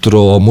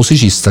 altro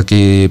musicista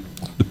che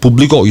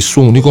pubblicò il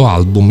suo unico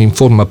album in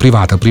forma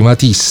privata,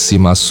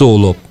 privatissima,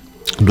 solo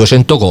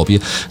 200 copie,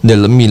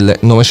 nel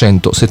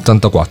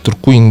 1974.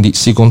 Quindi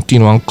si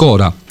continua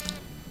ancora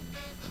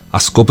a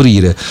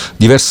scoprire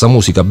diversa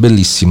musica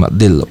bellissima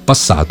del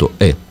passato,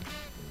 e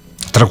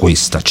tra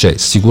questa c'è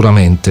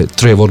sicuramente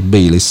Trevor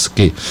Bayliss,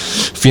 che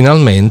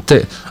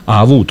finalmente ha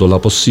avuto la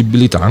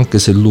possibilità, anche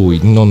se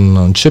lui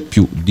non c'è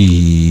più,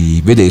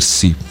 di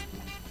vedersi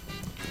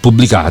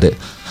pubblicare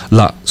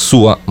la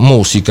sua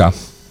musica.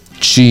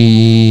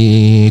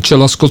 Ce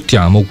lo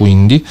ascoltiamo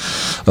quindi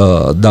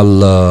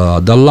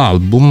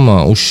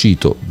dall'album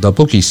uscito da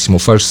pochissimo,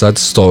 Fireside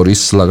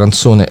Stories. La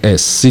canzone è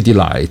City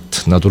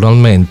Light,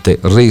 naturalmente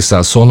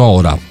resa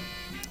sonora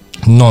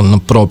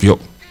non proprio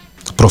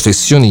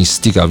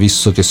professionistica,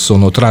 visto che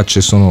sono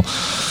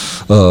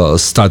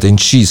state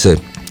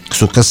incise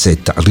su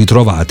cassetta,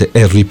 ritrovate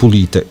e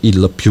ripulite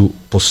il più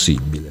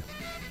possibile.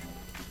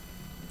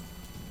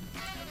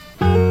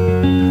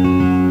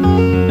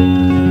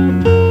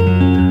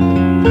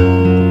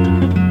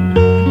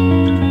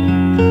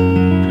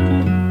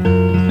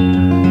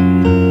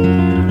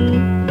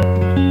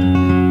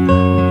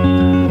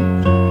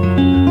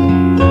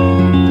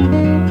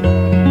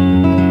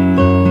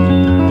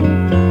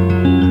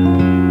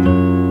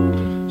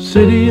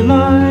 City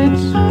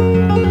lights,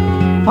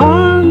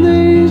 aren't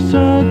they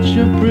such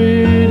a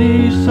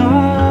pretty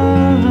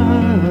sight?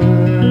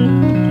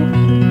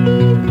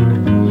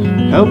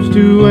 Helps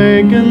to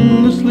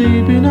waken the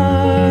sleepy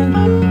night,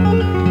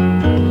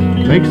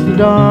 makes the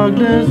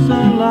darkness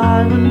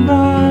alive and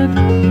bright.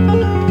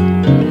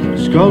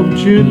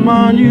 Sculptured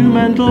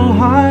monumental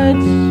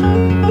heights,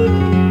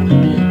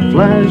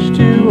 flash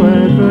to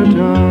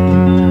advertise.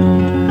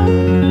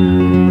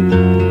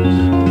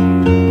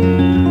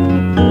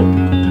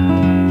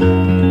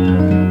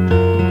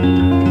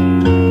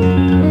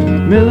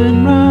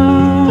 Milling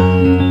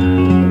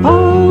round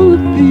all the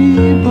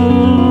people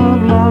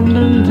of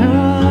London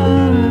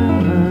town,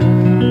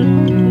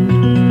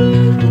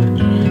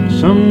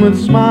 some with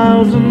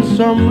smiles and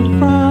some with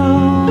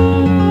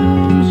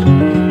frowns,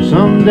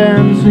 some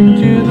dancing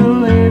to the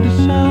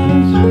latest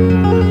sounds.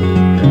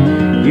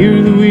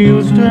 Hear the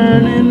wheels turn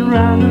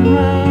round and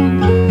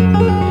round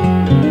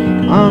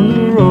on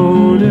the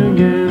road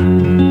again.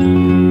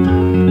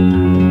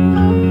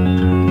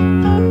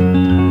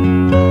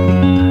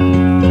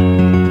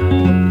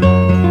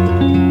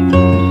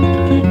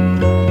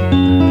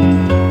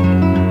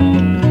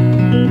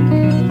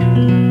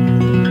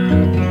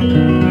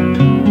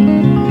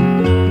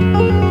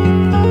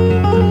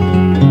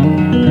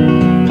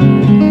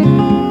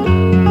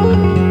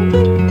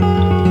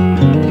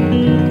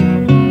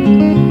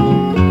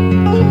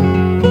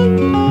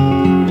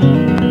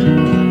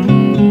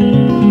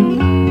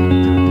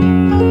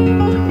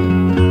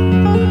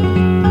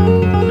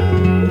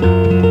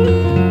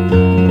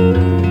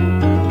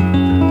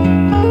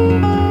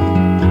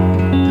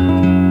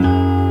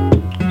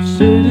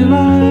 City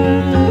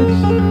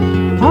lights,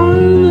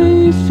 aren't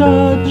they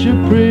such a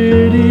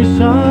pretty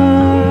sight?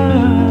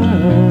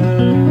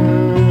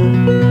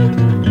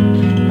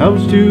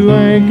 Helps to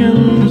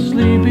waken the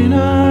sleepy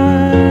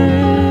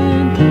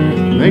night,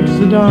 makes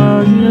the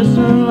darkness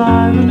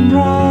alive and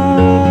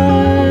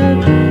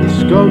bright.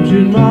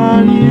 Sculptured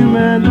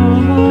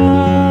monumental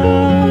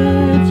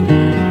lights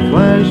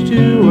flash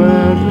to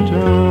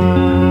advertise.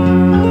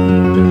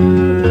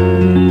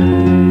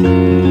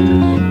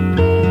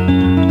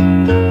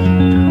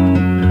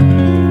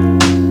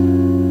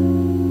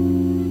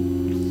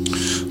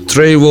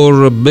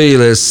 Trevor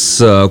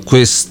Bayles,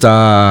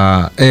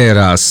 questa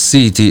era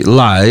City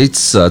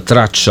Lights,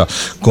 traccia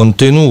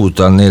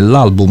contenuta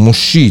nell'album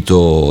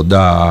uscito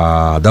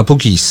da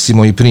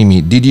pochissimo, i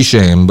primi di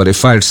dicembre,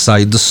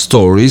 Fireside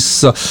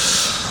Stories.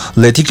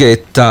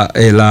 L'etichetta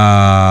è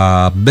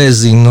la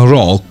Basin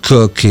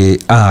Rock, che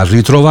ha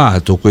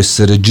ritrovato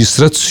queste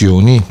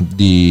registrazioni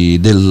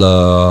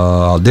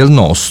del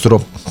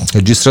nostro,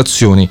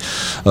 registrazioni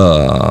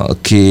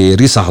che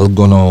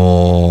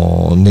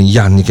risalgono negli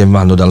anni che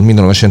vanno dal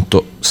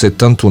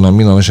 1971 al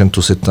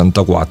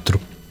 1974.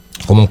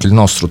 Comunque il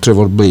nostro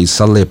Trevor Bayles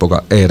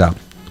all'epoca era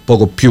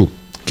poco più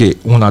che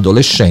un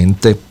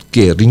adolescente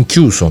che,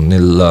 rinchiuso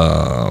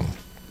nella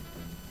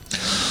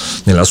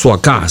sua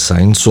casa,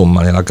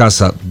 insomma nella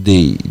casa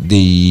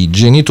dei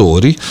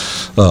genitori,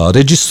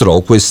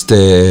 registrò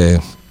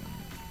queste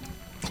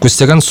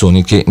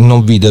canzoni che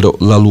non videro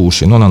la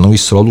luce, non hanno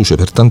visto la luce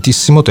per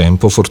tantissimo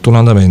tempo.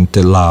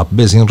 Fortunatamente la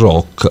Basin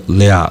Rock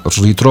le ha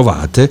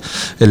ritrovate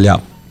e le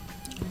ha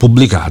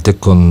pubblicate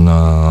con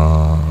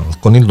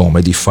il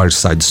nome di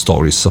Fireside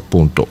Stories,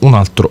 appunto un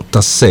altro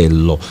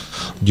tassello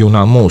di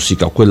una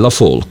musica, quella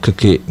folk,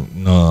 che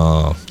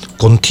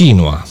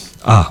continua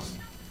a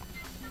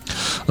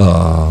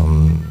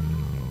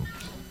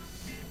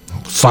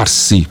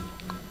farsi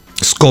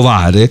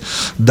scovare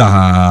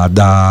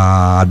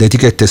da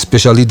etichette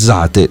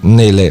specializzate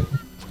nelle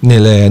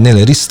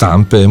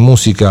ristampe,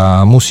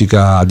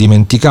 musica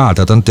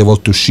dimenticata, tante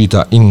volte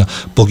uscita in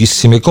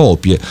pochissime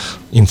copie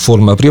in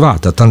forma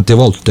privata, tante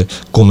volte,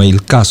 come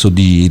il caso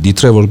di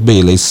Trevor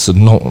Bayles,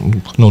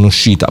 non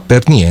uscita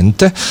per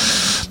niente,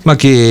 ma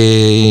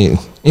che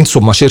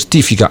insomma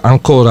certifica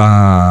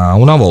ancora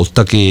una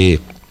volta che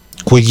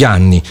quegli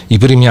anni, i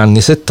primi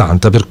anni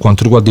 70, per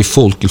quanto riguarda il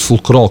folk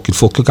rock, il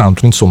folk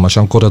country, insomma c'è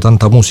ancora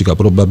tanta musica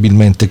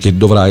probabilmente che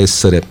dovrà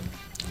essere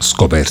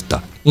scoperta.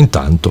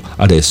 Intanto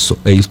adesso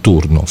è il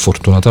turno,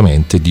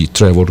 fortunatamente, di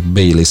Trevor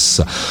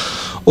Bayles.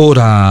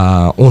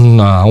 Ora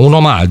un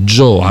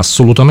omaggio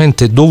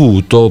assolutamente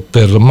dovuto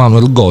per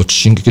Manuel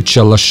Gotching, che ci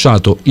ha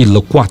lasciato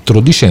il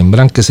 4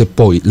 dicembre, anche se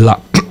poi la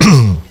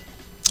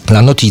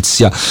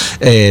notizia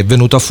è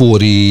venuta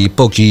fuori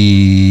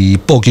pochi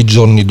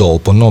giorni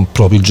dopo, non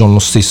proprio il giorno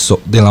stesso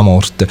della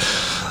morte.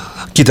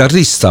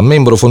 Chitarrista,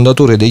 membro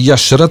fondatore degli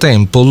Asherah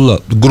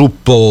Temple,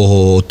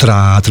 gruppo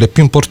tra i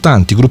più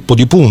importanti, gruppo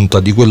di punta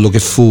di quello che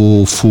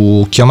fu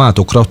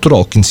chiamato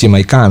krautrock, insieme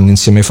ai Can,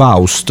 insieme ai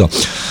Faust,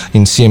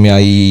 insieme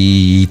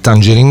ai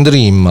Tangerine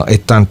Dream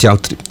e tanti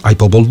altri, ai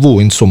Popol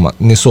Vuh, insomma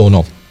ne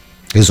sono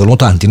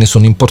tanti, ne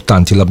sono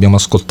importanti, l'abbiamo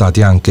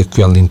ascoltati anche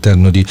qui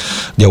all'interno di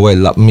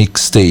Awella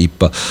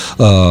Mixtape.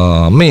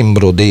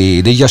 Membro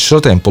degli Asherah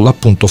Temple,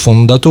 appunto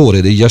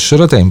fondatore degli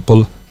Asherah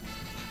Temple,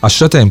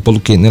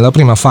 che nella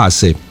prima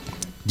fase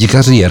di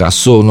carriera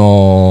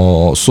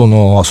sono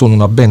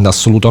una band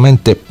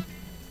assolutamente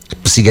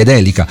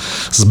psichedelica,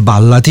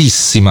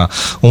 sballatissima,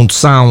 un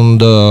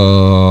sound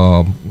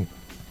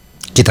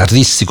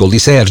chitarristico,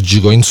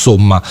 lisergico,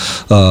 insomma,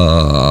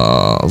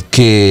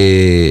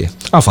 che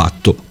ha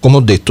fatto, come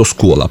ho detto,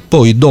 scuola.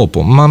 Poi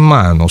dopo, man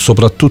mano,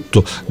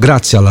 soprattutto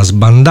grazie alla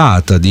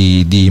sbandata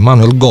di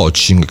Manuel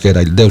Gotching, che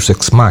era il deus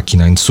ex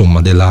machina,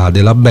 insomma,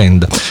 della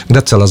band,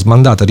 grazie alla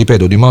sbandata,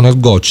 ripeto, di Manuel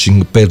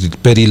Gotching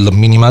per il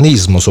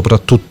minimalismo,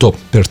 soprattutto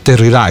per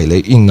Terry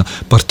Riley in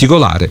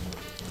particolare,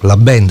 la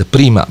band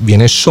prima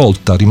viene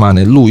sciolta,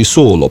 rimane lui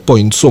solo,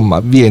 poi insomma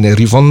viene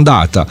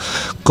rifondata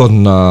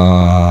con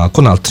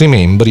altri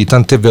membri,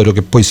 tant'è vero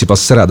che poi si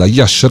passerà dagli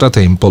Asherah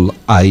Temple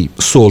ai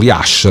soli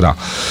Asherah,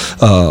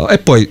 e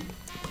poi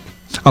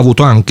ha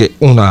avuto anche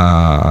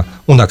una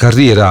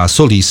carriera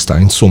solista,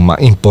 insomma,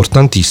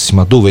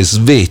 importantissima, dove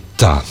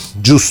svetta,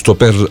 giusto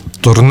per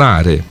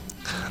tornare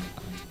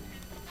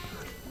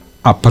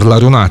a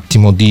parlare un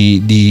attimo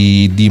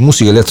di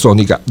musica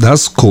elettronica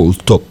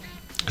d'ascolto,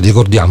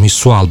 ricordiamo il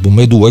suo album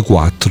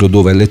E2-4,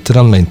 dove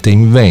letteralmente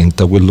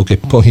inventa quello che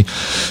poi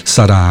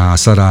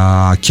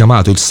sarà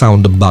chiamato il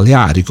sound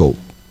balearico,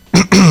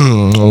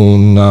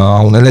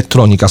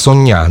 un'elettronica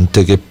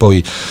sognante che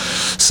poi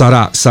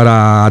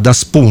sarà da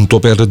spunto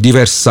per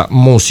diversa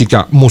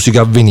musica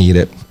a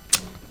venire,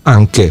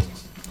 anche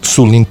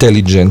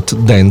sull'intelligent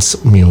dance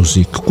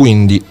music.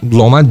 Quindi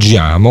lo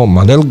omaggiamo,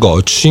 Manuel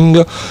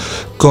Gotching,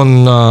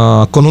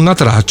 con una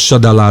traccia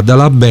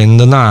dalla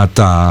band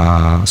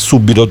nata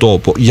subito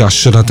dopo gli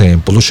Ashra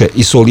Temple, cioè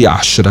i soli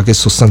Ashra, che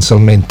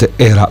sostanzialmente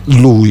era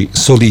lui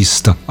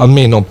solista,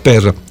 almeno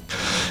per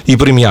i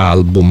primi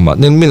album.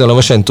 Nel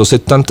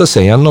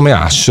 1976, a nome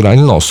Ashra,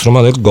 il nostro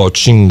Manuel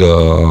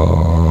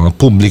Gotching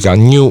pubblica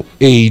New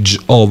Age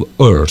of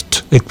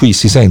Earth, e qui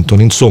si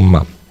sentono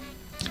insomma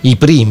i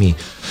primi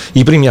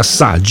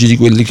assaggi di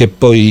quelli che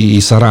poi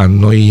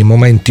saranno i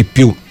momenti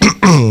più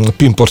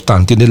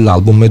importanti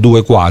dell'album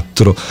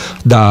E2-4.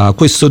 Da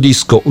questo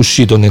disco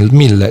uscito nel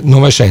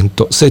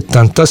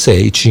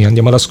 1976 ci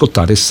andiamo ad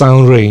ascoltare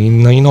Sun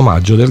Rain, in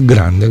omaggio del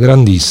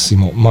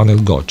grandissimo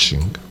Manuel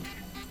Gotching.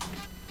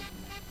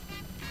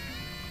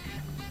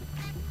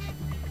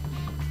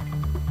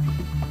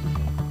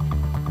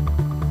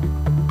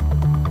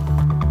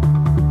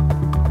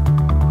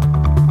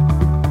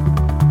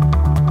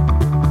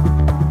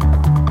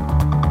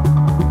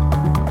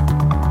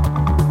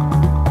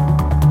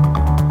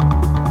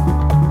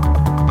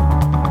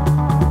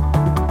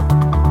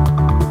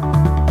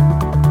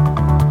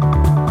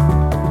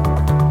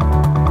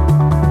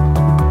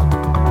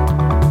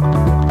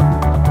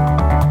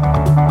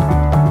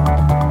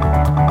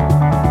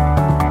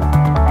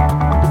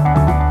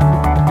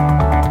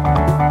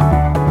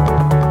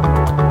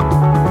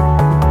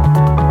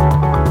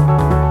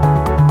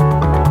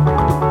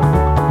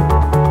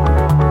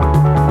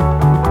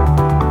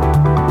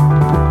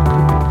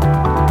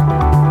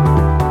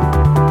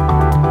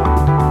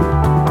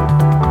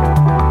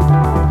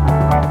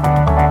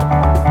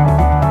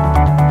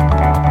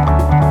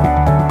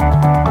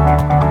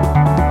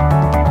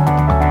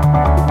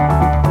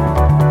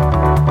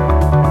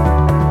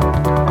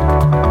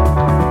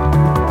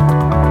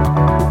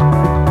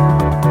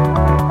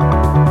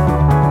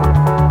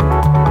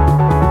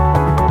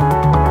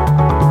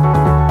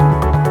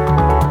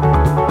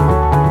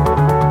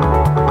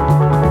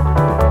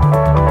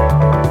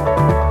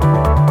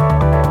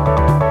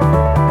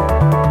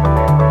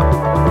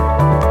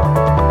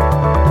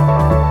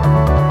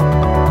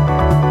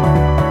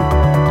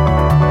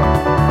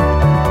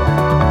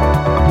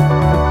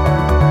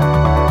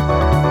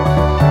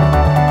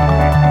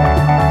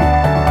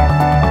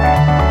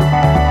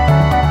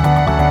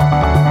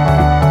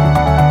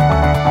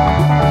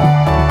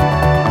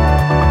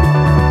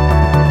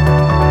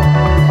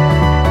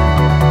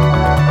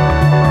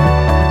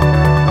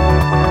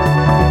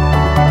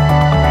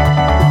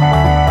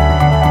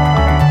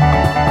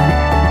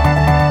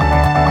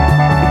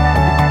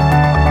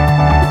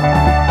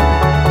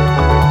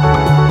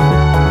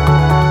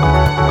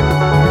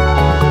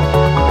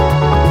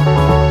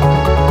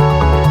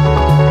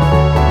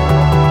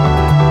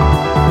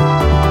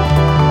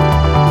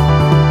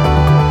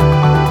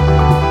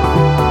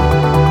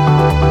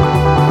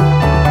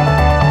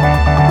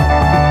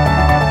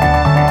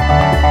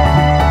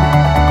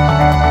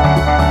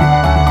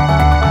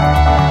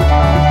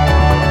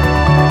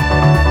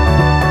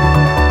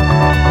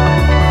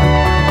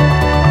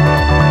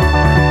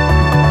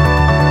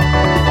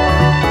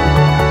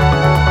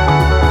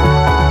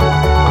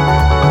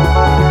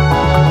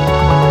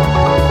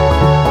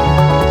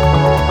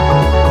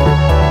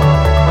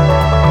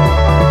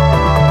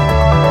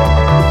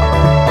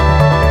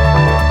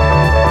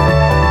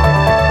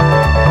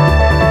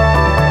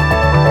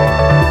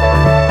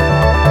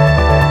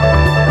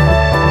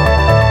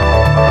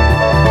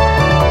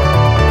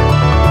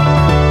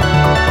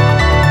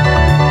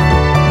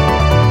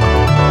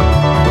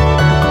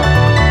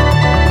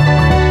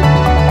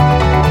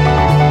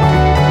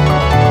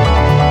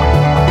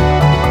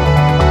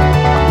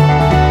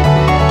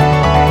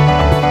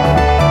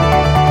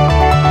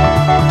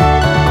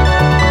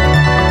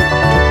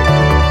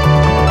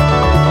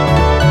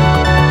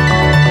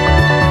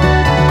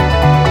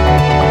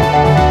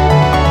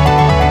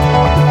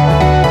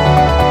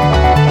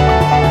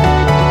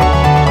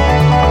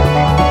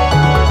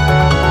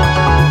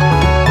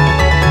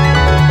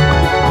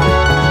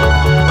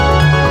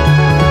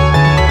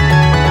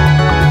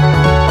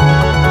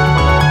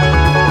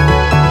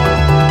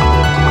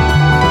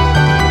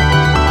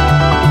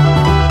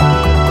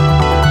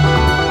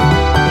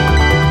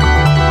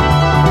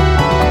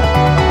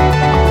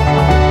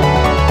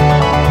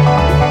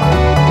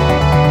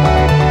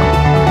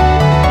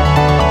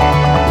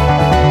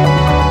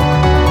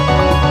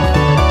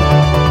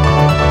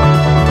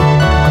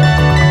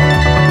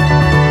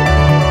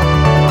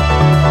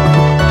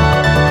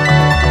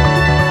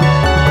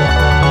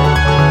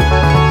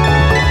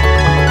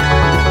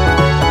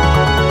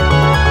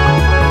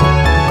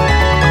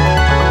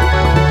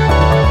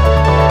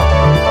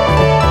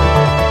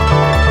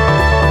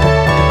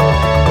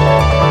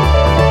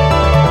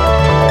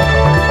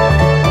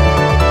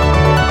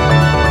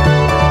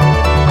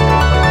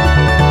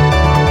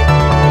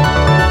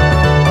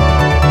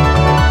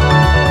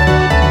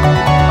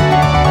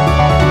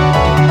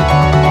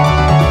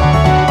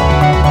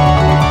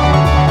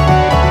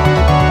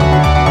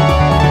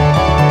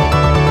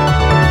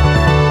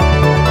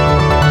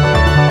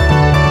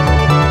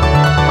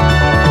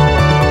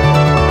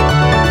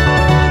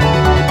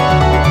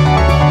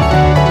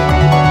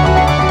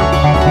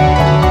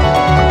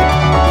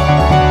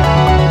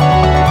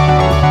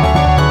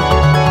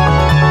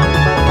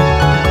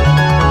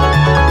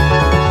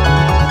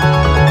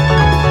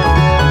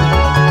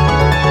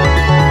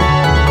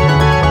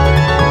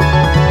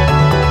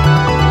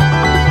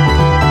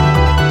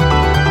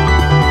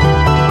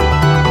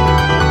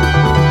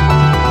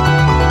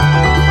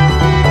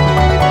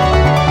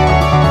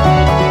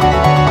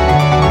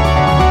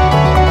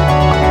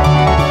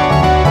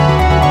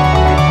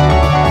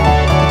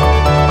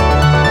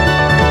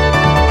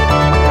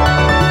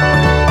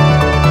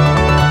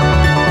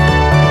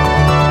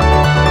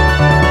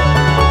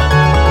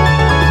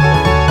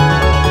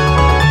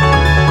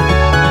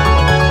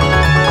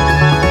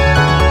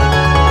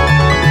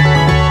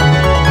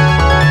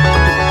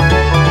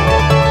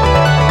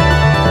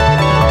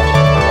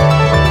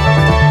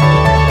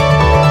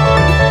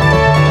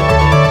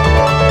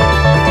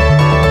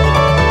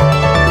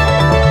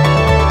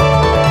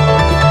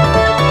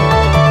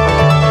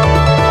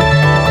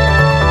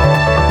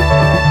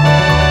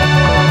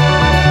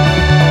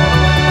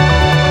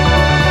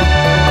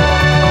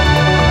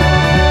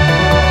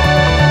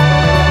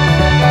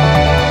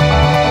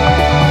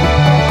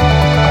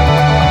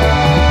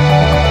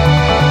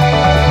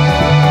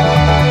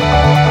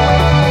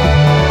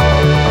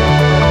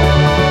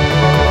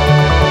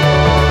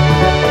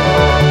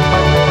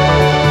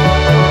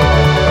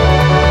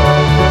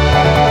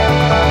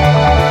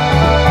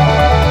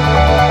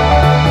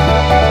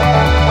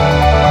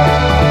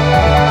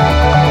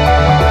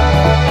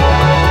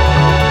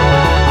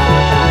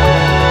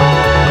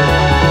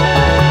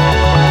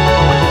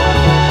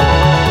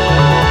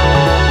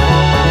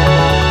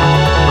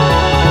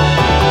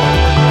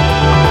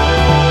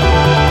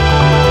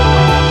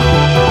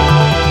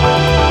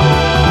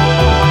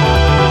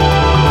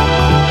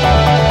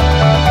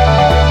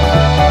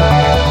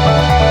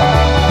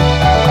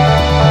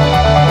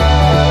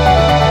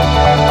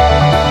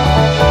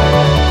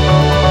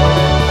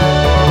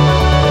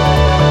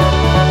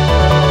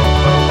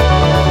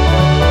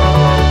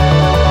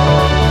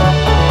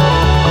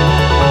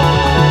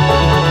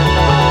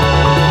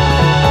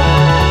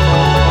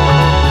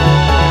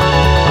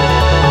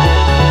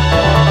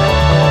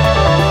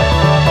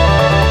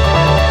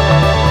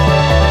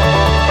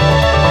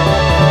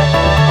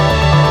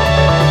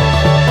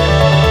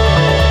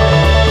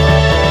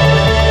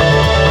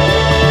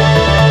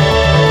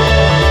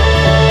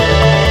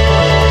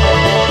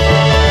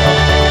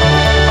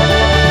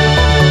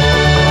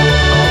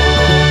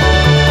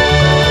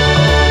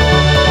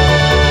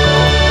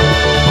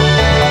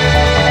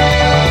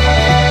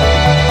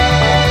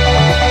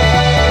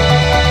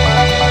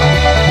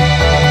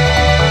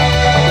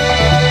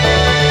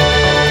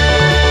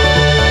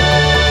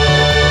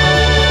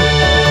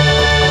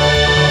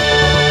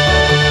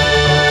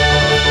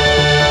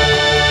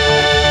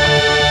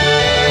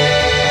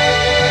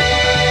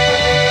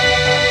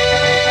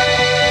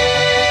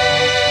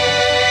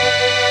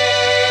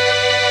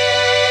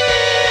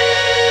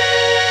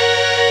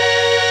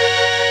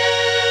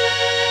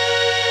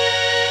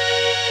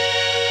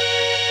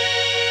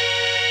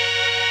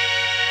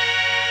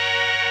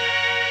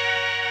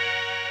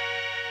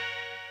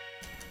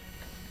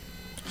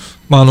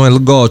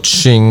 Manuel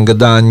Gotching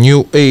da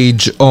New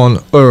Age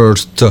on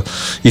Earth,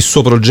 il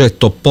suo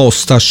progetto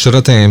post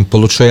Ashra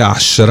Temple, cioè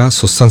Ashra,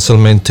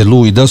 sostanzialmente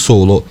lui da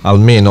solo,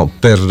 almeno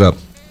per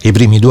i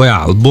primi 2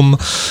 album.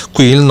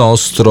 Qui il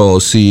nostro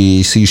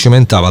si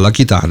cimentava la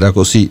chitarra,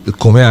 così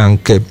come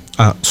anche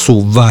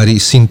su vari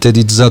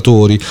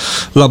sintetizzatori.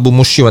 L'album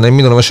usciva nel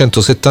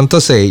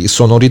 1976,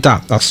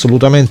 sonorità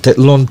assolutamente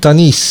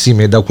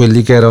lontanissime da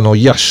quelli che erano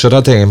gli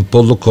Ashra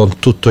Temple, con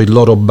tutto il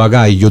loro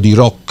bagaglio di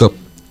rock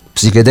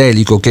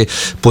psichedelico che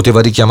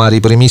poteva richiamare i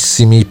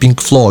primissimi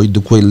Pink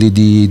Floyd, quelli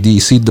di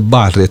Syd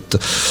Barrett.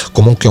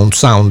 Comunque un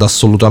sound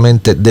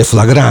assolutamente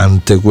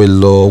deflagrante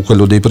quello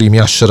dei primi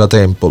Ashra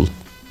Temple.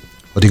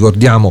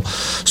 Ricordiamo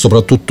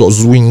soprattutto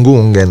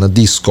Swingungen,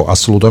 disco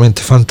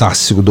assolutamente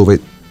fantastico, dove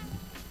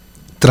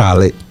tra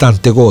le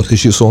tante cose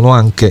ci sono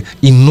anche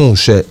in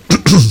nuce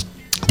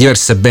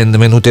diverse band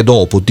venute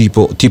dopo,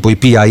 tipo i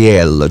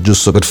PIL,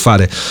 giusto per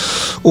fare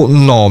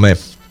un nome.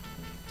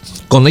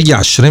 Con gli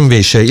Ashra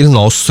invece il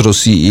nostro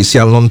si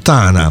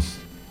allontana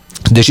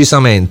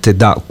decisamente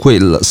da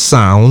quel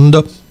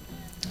sound,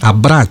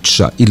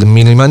 abbraccia il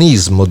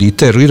minimalismo di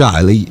Terry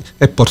Riley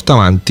e porta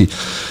avanti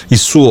il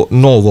suo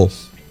nuovo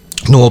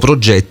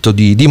progetto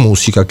di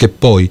musica, che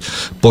poi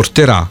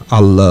porterà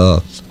al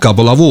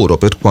capolavoro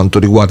per quanto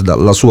riguarda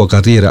la sua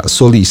carriera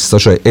solista,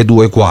 cioè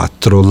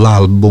E24,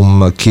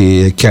 l'album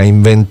che ha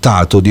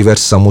inventato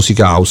diversa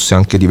musica house e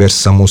anche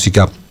diversa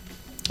musica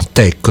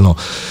techno.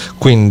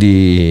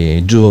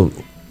 Quindi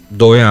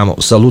dovevamo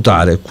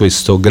salutare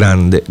questo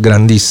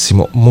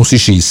grandissimo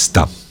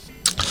musicista.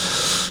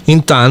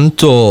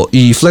 Intanto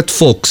i Flat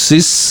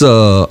Foxes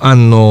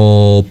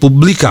hanno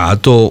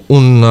pubblicato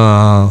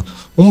un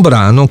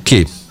brano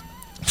che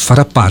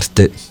farà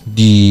parte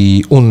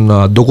di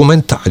un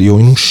documentario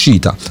in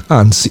uscita,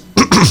 anzi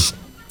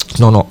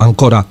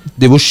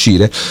deve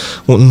uscire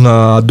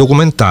un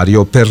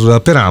documentario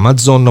per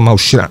Amazon, ma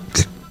uscirà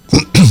anche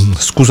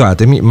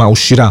ma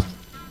uscirà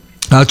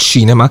al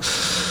cinema.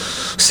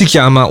 Si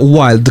chiama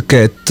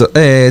Wildcat,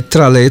 e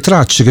tra le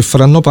tracce che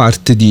faranno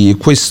parte di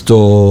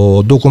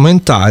questo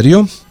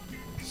documentario,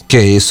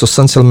 che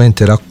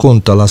sostanzialmente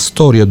racconta la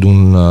storia di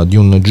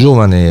un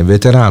giovane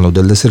veterano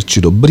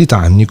dell'esercito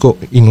britannico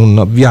in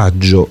un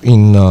viaggio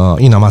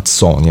in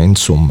Amazzonia,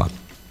 insomma.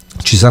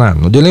 Ci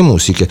saranno delle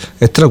musiche,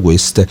 e tra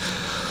queste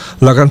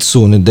la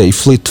canzone dei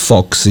Fleet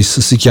Foxes,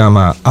 si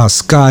chiama A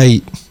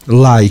Sky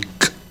Like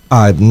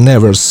I've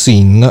Never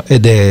Seen,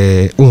 ed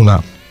è una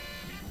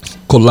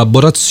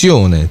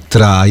collaborazione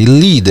tra il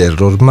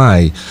leader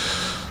ormai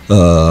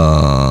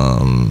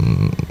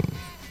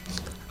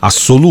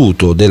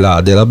assoluto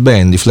della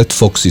band, i Flat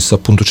Foxes,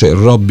 appunto, cioè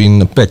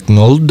Robin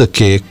Pecknold,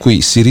 che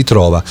qui si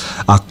ritrova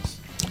a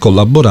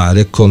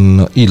collaborare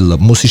con il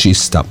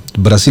musicista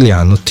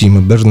brasiliano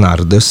Tim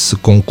Bernardes,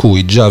 con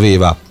cui già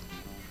aveva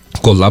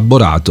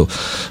collaborato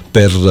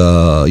per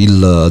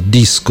il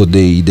disco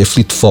dei The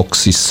Fleet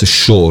Foxes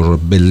Shore,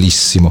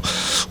 bellissimo,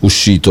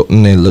 uscito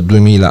nel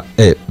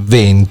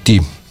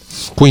 2020.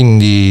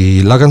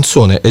 Quindi la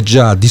canzone è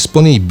già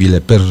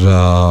disponibile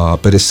per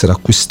essere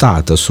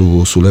acquistata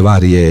sulle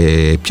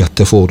varie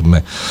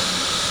piattaforme,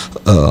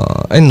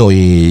 e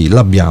noi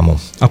l'abbiamo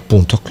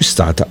appunto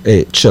acquistata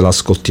e ce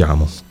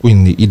l'ascoltiamo.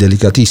 Quindi i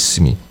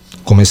delicatissimi,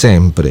 come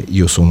sempre,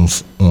 io sono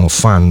un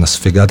fan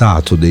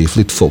sfegatato dei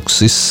Fleet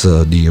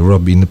Foxes, di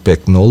Robin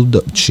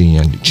Pecknold. Ci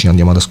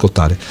andiamo ad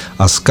ascoltare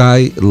A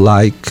Sky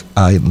Like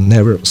I've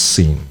Never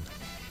Seen.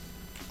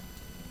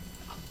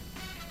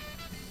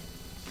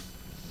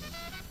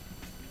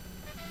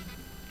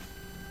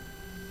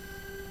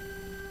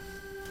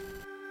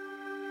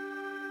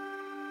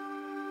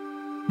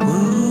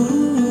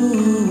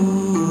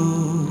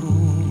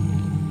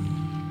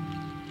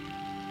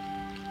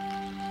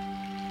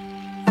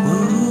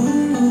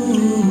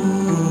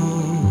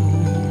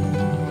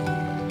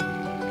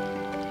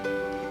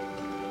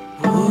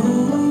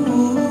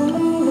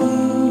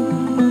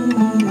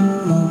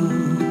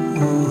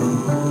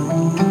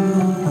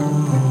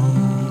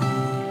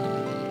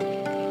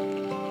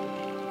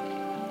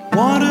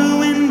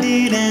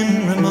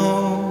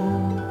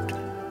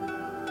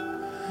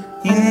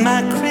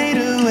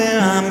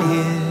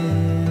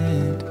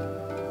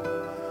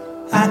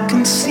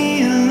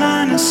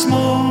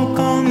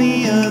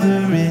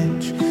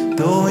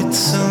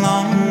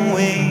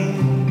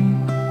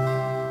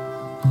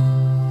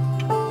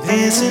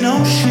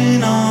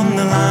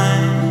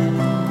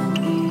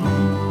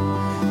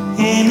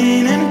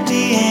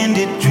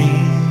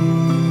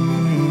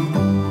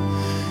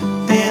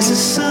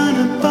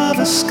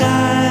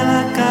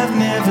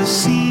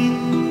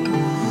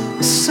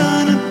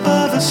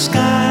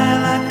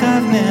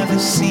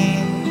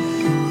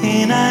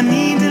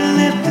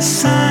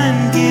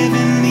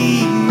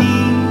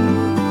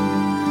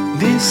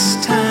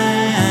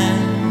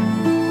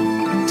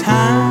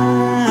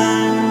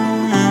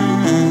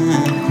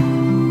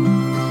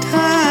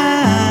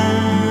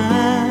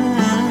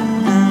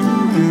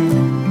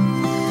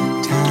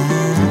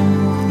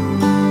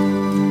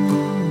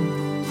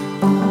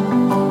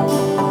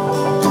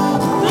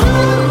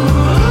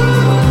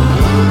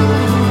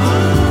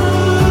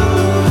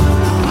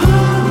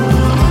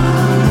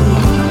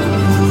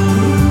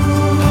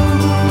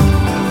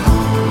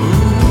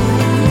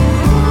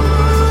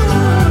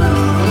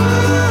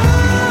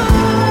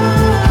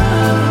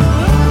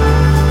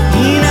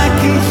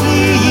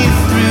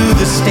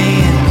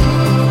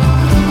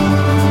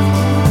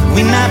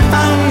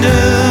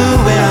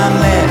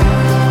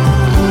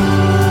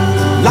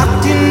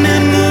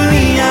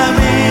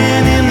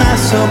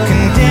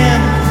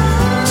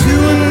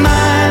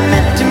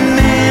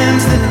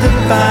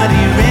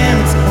 body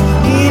rent?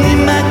 And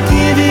am I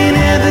giving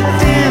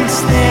evidence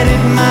that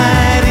it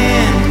might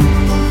end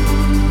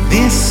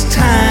this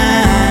time?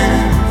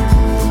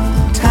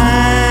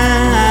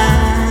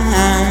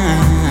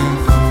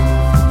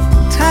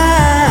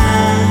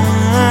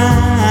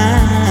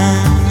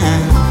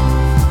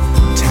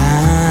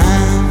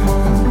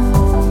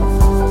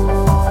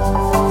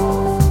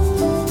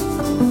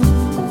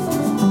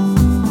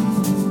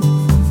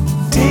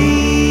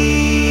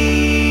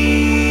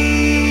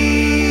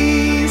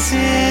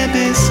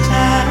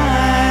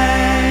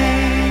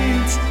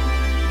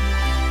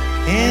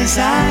 As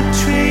I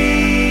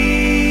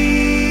trade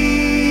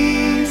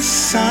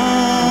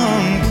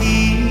some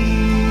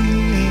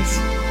keys,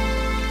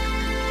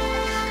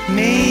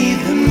 may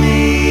the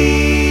maze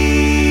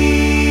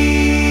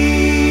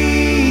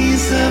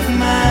of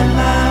my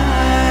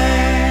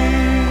life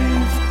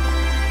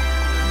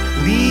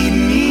lead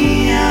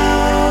me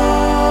out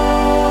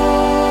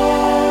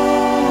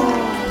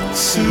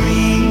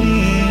serene.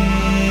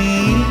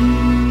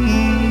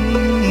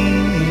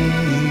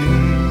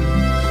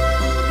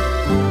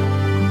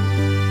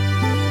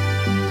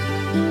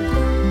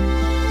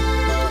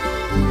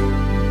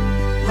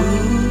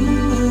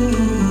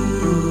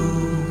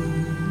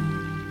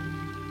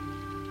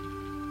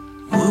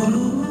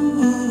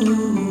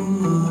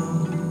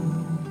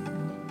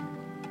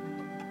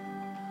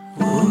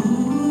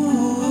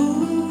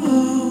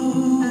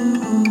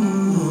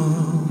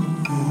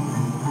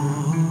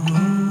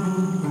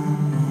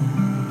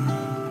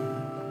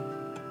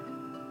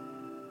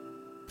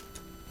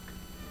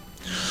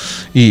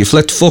 I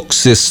Flat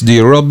Foxes di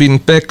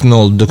Robin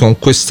Pecknold con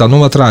questa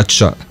nuova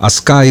traccia A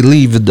Sky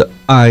Lived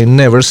I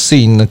Never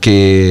Seen,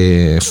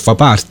 che fa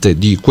parte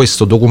di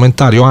questo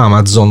documentario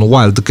Amazon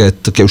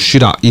Wildcat che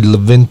uscirà il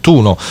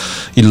 21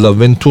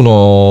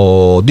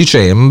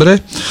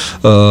 dicembre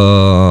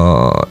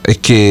e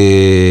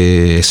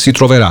che si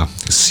troverà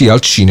sia al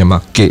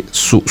cinema che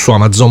su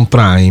Amazon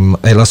Prime.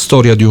 È la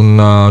storia di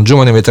un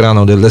giovane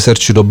veterano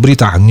dell'esercito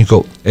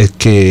britannico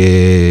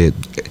e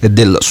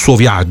del suo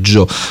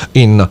viaggio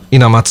in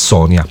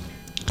Amazzonia.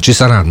 Ci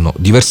saranno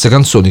diverse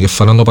canzoni che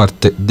faranno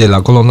parte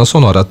della colonna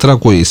sonora, tra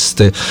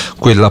queste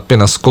quella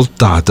appena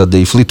ascoltata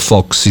dei Fleet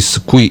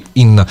Foxes, qui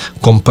in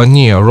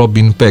compagnia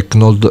Robin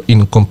Pecknold,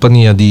 in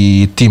compagnia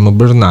di Tim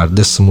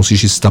Bernardes,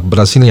 musicista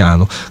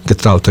brasiliano che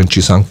tra l'altro ha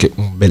inciso anche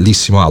un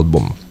bellissimo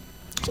album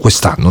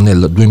quest'anno,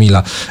 nel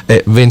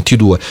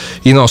 2022.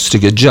 I nostri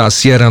che già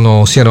si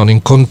erano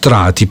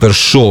incontrati per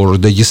Shore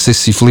degli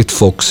stessi Fleet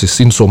Foxes,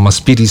 insomma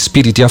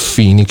spiriti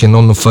affini che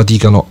non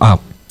faticano a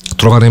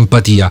trovare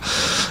empatia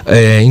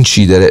e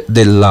incidere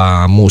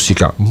della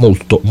musica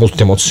molto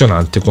molto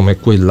emozionante come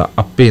quella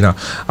appena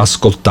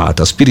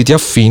ascoltata. Spiriti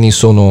affini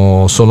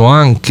sono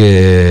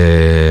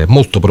anche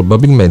molto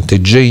probabilmente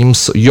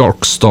James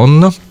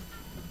Yorkston,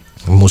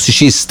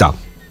 musicista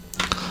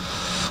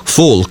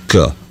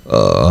folk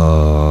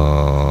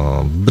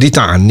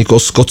britannico,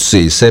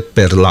 scozzese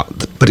per la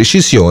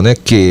precisione,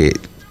 che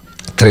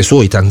tra i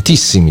suoi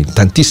tantissimi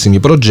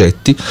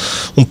progetti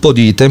un po'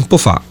 di tempo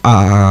fa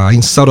ha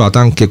instaurato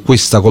anche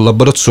questa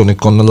collaborazione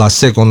con la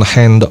Second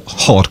Hand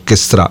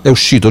Orchestra. È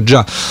uscito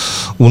già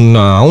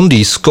un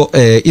disco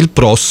e il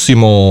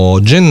prossimo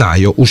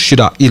gennaio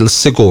uscirà il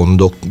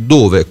secondo,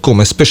 dove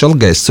come special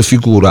guest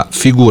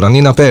figura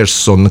Nina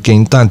Persson, che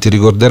in tanti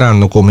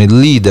ricorderanno come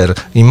leader,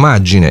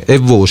 immagine e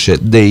voce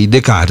dei The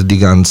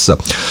Cardigans.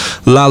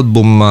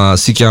 L'album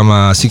si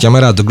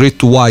chiamerà The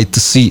Great White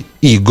Sea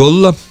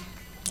Eagle,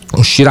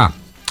 uscirà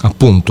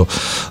appunto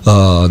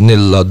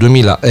nel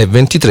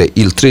 2023,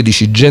 il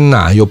 13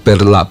 gennaio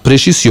per la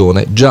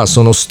precisione. Già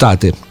sono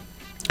state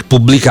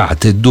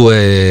pubblicate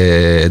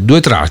due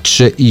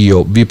tracce.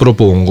 Io vi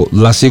propongo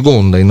la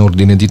seconda in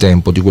ordine di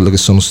tempo di quelle che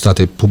sono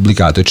state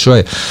pubblicate,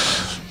 cioè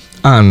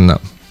An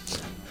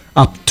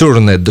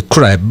Upturned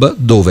Crab,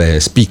 dove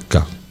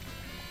spicca,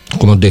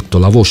 come ho detto,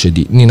 la voce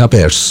di Nina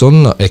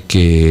Persson, e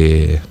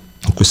che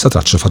questa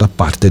traccia farà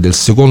parte del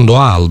secondo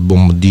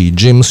album di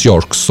James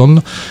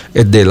Yorkston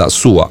e della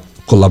sua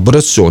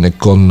collaborazione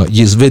con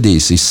gli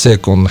svedesi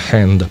Second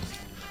Hand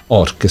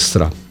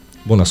Orchestra.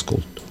 Buon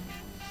ascolto.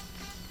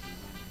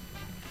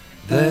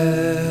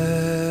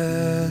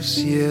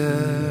 This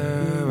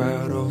year,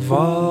 out of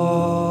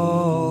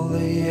all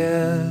the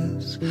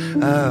years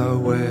I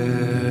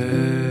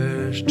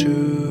wish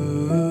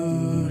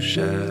to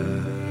share,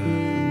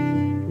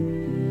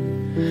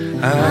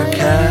 I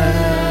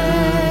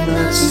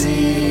cannot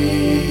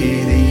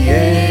see the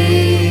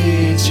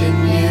age in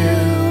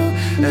you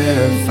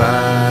if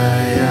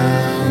I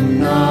am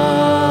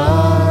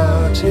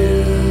not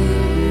you.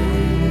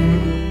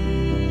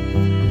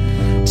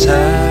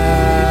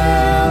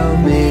 Tell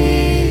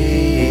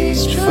me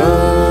each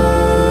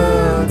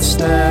footstep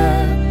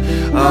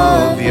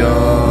of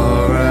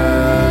your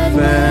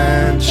adventures,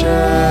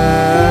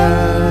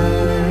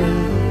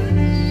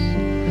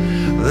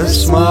 the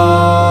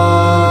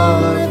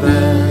small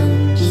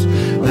events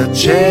that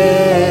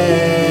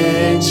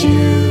change you.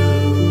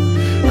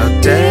 How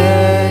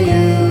dare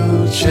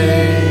you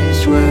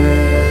change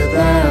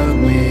without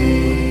me?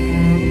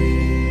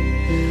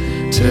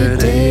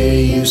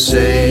 Today you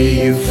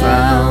say you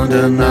found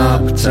an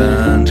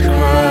upturned crowd,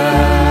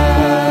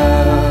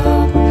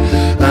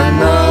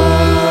 an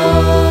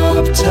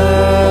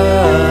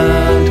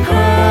upturned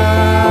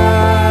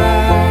crowd.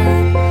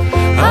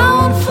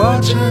 How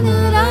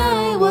unfortunate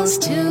I was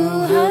to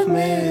have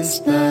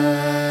missed that.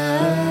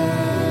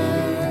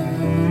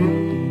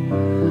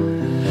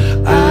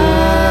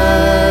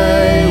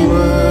 I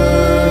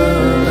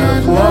would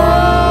have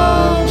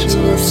loved to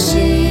have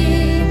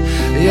seen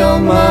your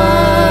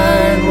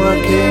mind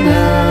working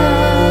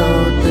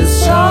out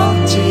this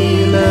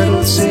salty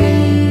little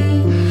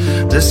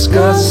scene,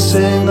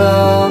 discussing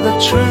all the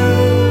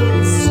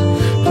truths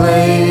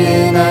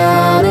playing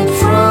out in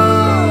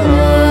front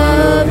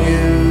of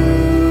you.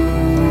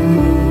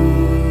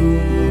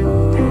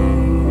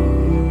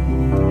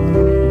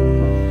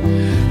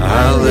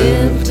 I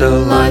lived a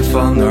life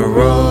on the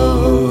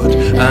road,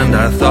 and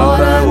I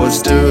thought I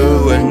was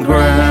doing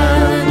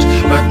grand,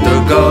 but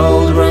the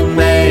gold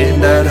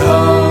remained at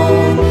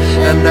home,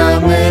 and I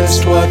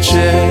missed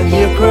watching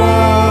you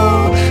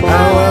grow.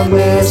 How I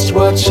missed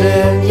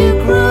watching you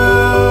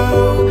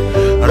grow.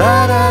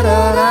 La da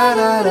da da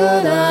da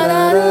da da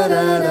da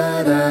da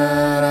da da.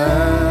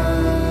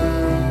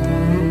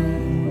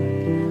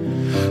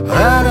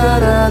 La da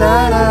da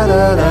da da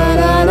da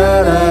da da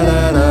da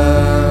da da.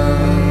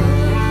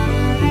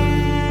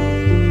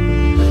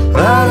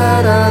 La da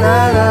da da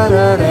da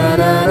da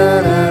da da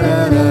da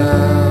da da.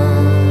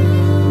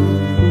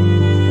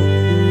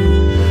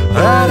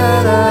 La da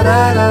da da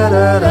da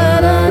da da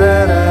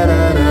da da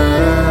da.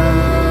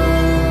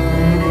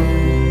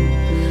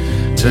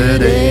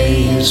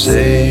 Today you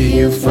say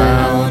you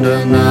found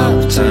an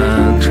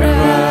upturned crowd,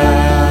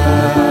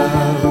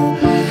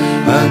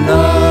 an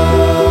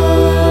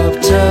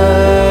upturned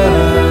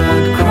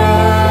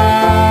crowd.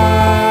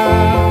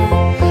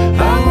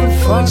 How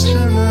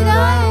unfortunate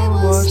I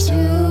was to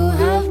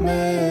have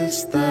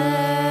missed that.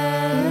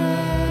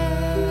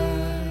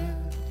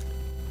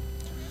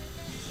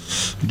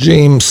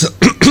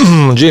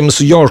 James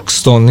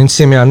Yorkston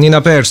insieme a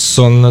Nina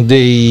Persson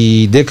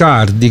dei The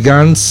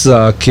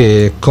Cardigans,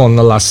 che con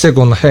la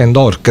Second Hand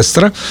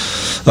Orchestra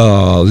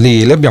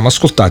li abbiamo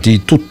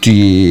ascoltati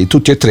tutti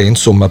e tre,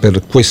 insomma,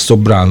 per questo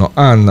brano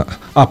An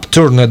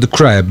Upturned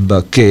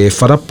Crab, che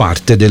farà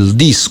parte del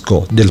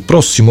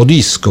prossimo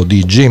disco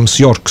di James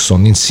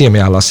Yorkston insieme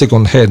alla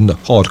Second Hand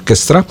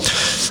Orchestra,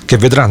 che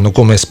vedranno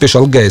come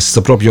special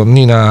guest proprio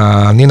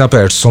Nina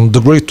Persson.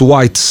 The Great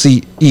White Sea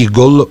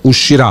Eagle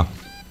uscirà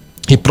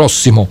il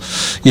prossimo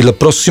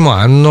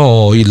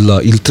anno,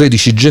 il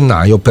 13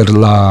 gennaio per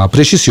la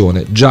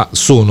precisione. Già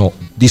sono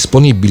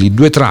disponibili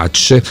 2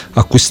 tracce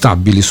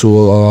acquistabili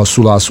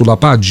sulla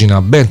pagina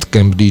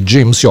Bandcamp di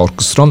James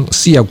Yorkston,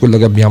 sia quella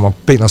che abbiamo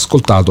appena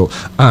ascoltato,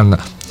 An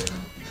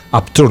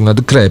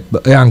Upturned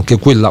Crab, e anche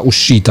quella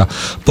uscita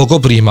poco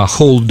prima,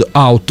 Hold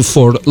Out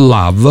for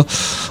Love,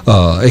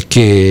 e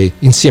che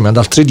insieme ad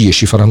altre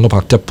 10 faranno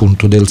parte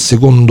appunto del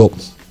secondo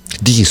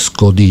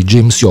disco di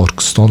James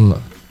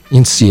Yorkston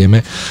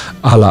insieme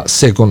alla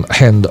Second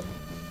Hand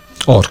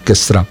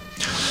Orchestra.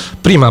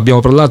 Prima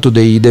abbiamo parlato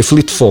dei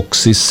Fleet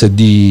Foxes e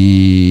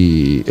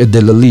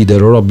del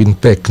leader Robin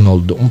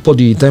Pecknold. Un po'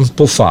 di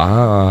tempo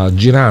fa,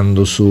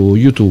 girando su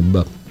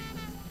YouTube,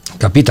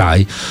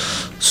 capitai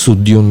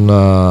di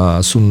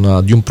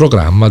un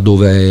programma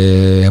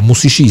dove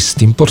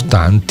musicisti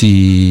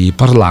importanti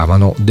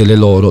parlavano delle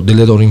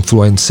loro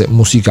influenze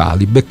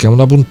musicali. Beccai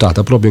una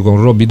puntata proprio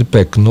con Robin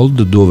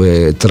Pecknold,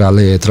 dove tra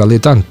le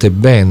tante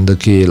band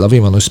che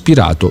l'avevano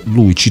ispirato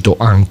lui citò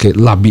anche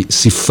l'Abi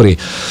Siffré.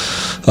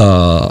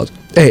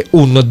 È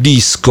un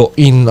disco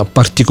in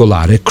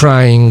particolare,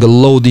 Crying,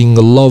 Loading,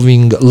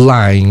 Loving,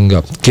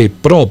 Lying, che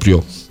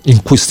proprio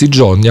in questi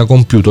giorni ha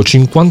compiuto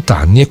 50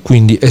 anni e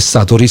quindi è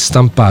stato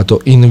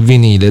ristampato in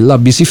vinile.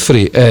 L'Abi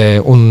Siffré è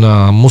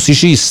un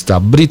musicista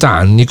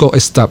britannico e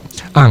sta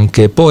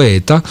anche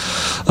poeta,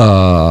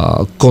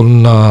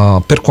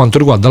 per quanto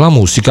riguarda la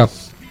musica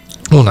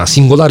una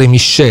singolare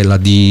miscela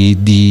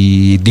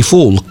di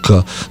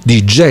folk,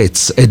 di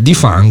jazz e di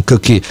funk,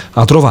 che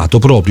ha trovato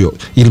proprio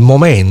il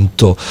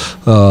momento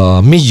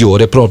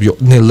migliore proprio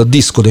nel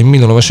disco del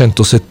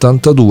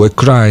 1972,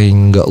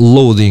 Crying,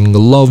 Loading,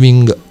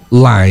 Loving,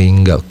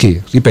 Lying,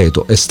 che,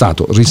 ripeto, è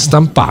stato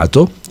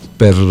ristampato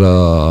per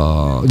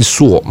il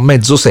suo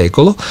mezzo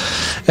secolo.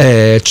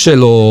 Ce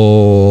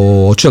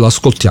lo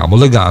ascoltiamo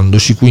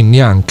legandoci, quindi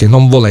anche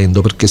non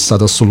volendo, perché è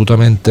stato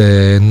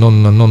assolutamente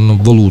non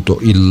voluto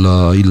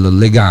il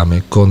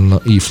legame con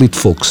i Fleet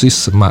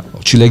Foxes, ma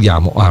ci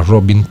leghiamo a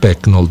Robin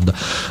Pecknold.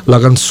 La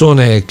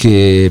canzone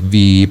che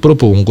vi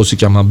propongo si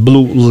chiama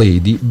Blue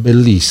Lady,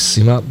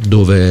 bellissima,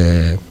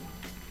 dove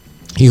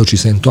io ci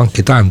sento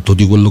anche tanto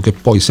di quello che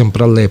poi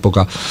sempre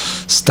all'epoca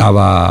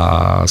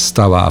stava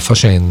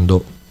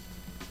facendo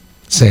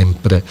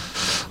sempre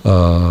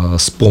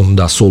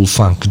sponda soul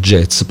funk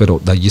jazz, però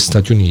dagli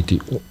Stati Uniti,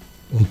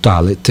 un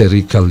tale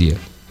Terry Callier.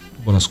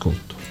 Buon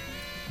ascolto.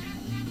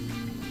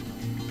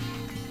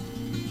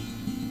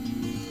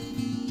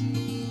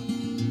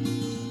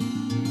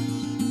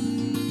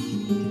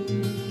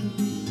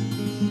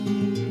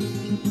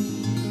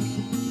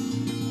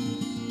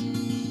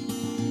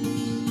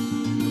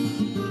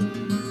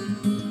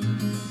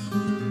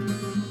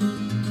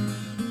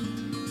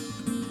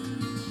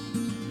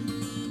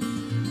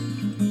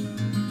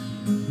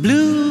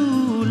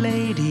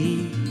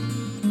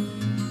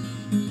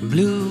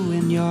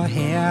 your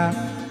hair,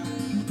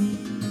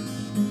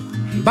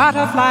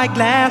 butterfly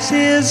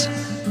glasses,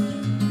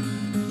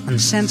 and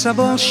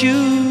sensible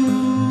shoes.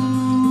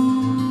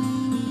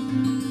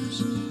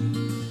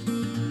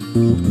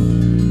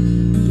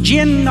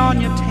 Gin on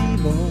your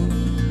table,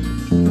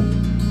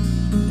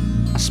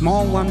 a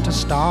small one to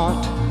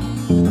start.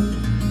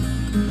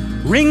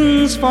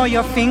 Rings for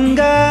your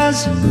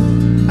fingers,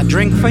 a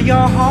drink for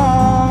your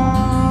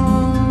heart.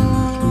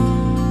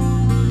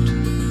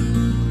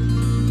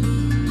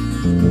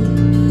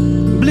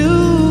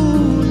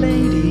 Blue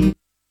lady,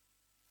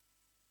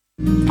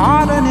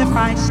 pardon if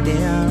I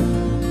stare.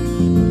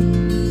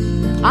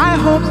 I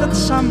hope that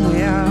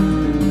somewhere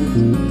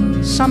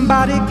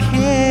somebody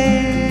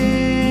cares.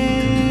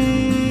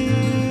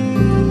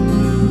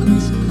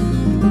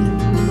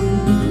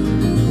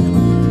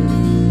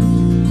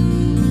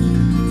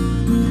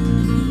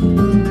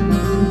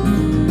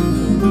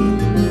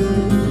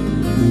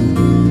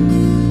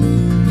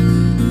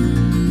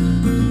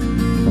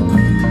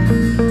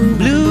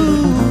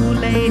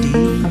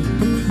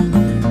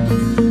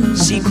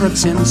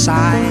 Secrets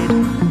inside.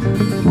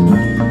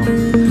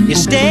 You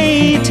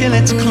stay till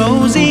it's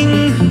closing,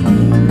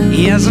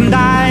 ears and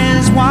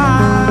eyes wide.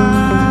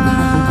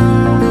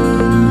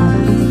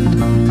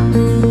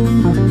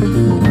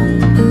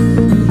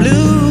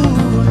 Blue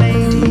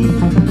lady,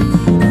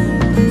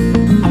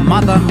 a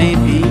mother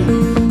maybe,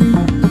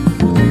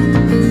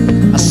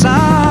 a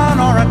son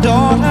or a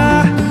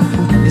daughter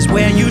is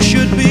where you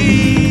should be.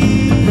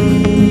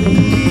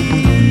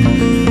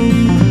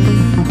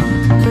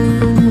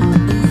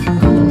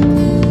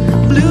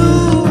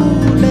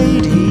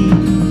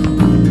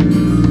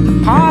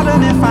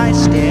 I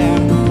stare.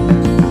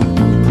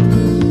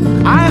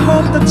 I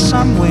hope that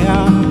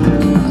somewhere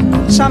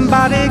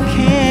somebody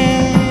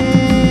cares.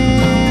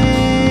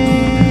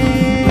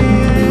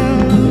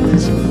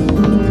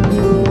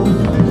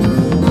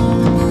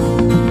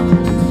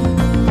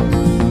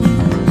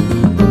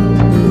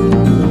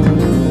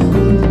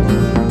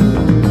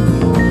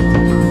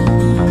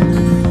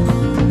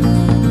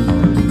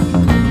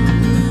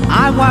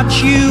 I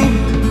watch you,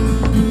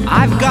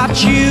 I've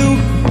got you.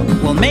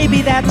 Well,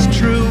 maybe that's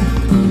true.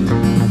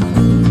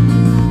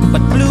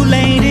 But blue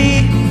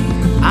lady,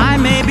 I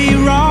may be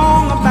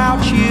wrong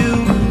about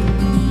you.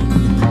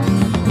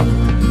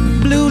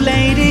 Blue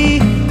lady,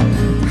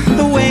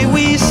 the way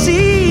we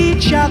see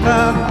each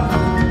other,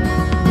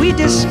 we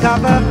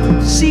discover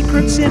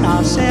secrets in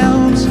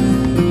ourselves.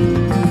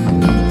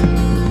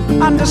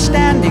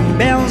 Understanding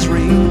bells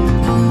ring,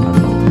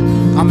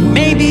 or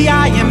maybe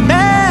I imagine.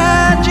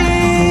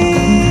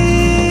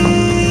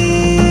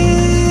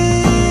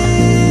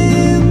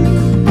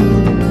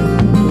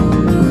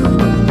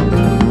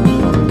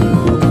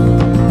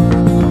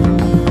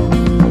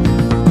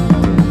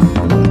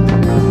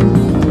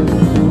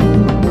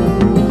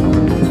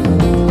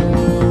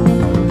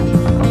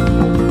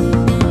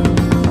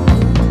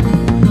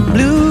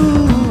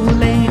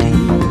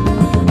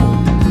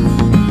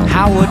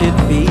 Would it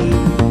be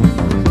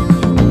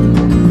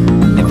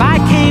if I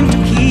came to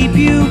keep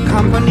you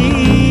company?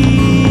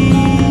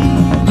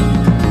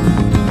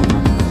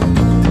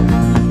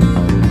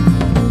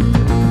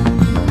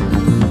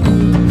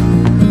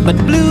 But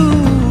blue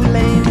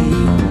lady,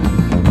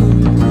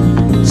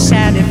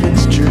 sad if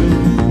it's true,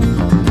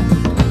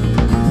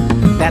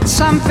 that's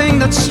something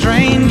that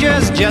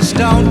strangers just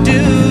don't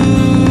do.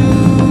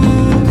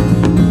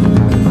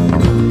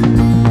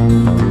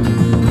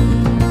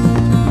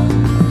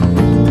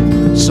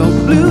 So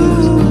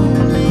blue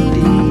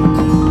lady,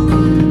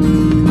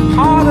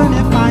 pardon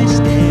if I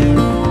stare.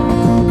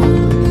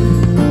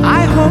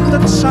 I hope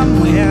that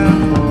somewhere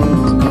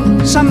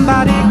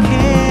somebody cares.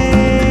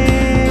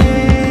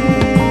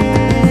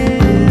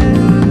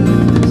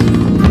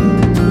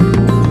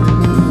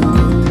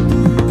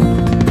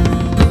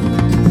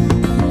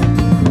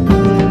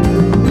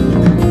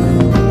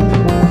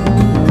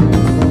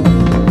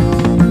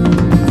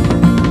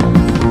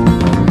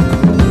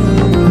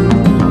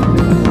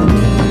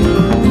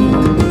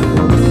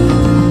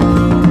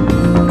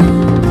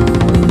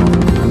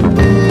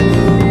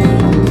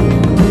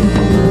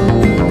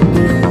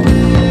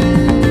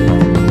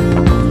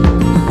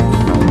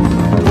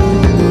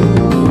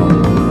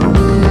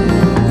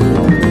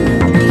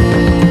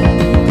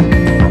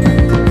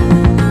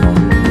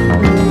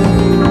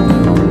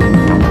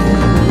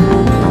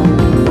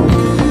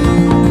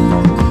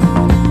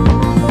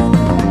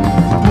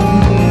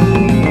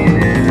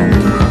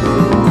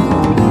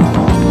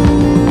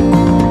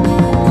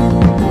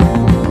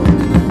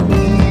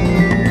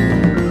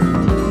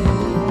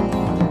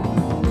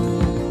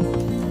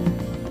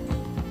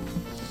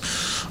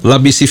 La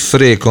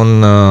Bisifré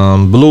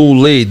con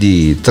Blue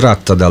Lady,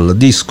 tratta dal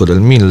disco del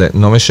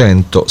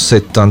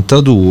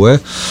 1972,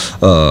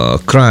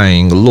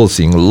 Crying,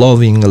 Loathing,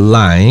 Loving,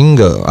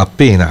 Lying,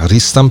 appena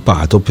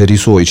ristampato per i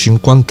suoi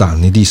 50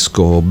 anni,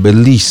 disco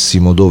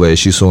bellissimo dove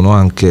ci sono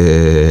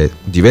anche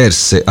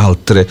diverse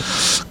altre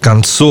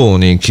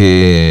canzoni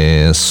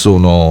che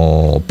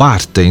sono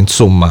parte,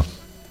 insomma,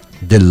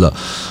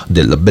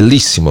 del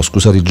bellissimo,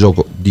 scusate il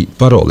gioco di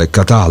parole,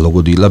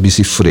 catalogo di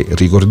Lapis Free.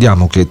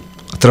 Ricordiamo che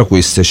tra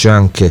queste c'è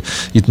anche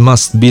It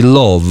Must Be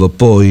Love,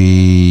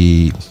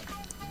 poi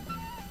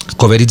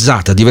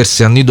coverizzata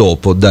diversi anni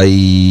dopo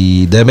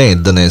dai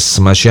Madness,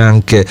 ma c'è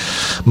anche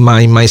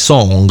My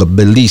Song,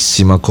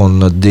 bellissima,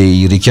 con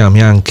dei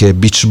richiami anche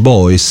Beach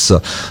Boys,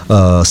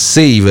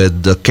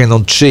 Saved,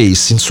 Cannot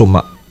Chase,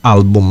 insomma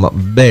album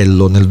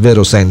bello nel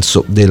vero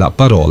senso della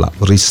parola,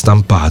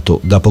 ristampato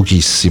da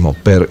pochissimo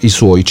per i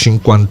suoi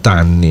 50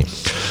 anni.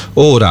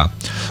 Ora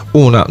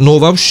una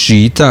nuova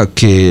uscita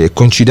che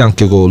coincide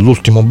anche con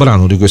l'ultimo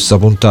brano di questa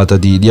puntata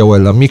di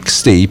Awella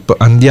Mixtape.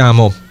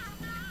 Andiamo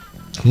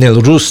nel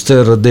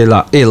roster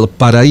della El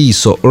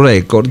Paraíso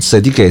Records,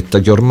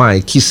 etichetta che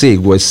ormai chi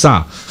segue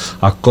sa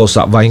a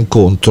cosa va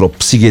incontro: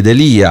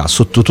 psichedelia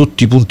sotto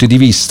tutti i punti di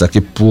vista,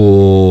 che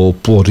può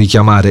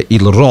richiamare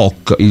il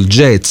rock, il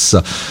jazz,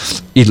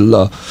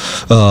 il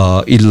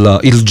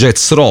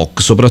jazz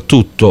rock,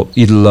 soprattutto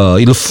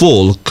il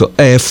folk.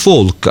 È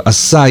folk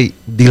assai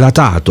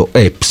dilatato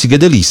e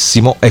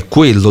psichedelissimo, è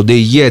quello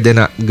degli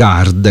Edena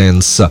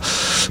Gardens,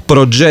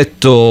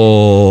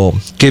 progetto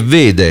che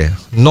vede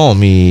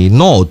nomi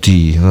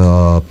noti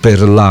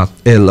per la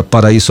El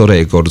Paraíso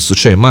Records,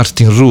 cioè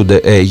Martin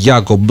Rude e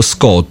Jacob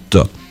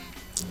Scott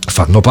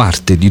fanno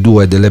parte di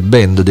due delle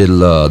band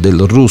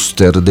del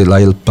roster della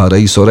El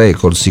Paraíso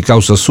Records, i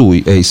Causa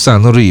Sui e i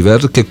Sun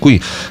River, che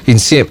qui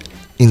insieme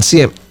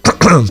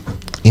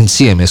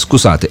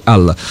scusate,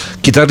 al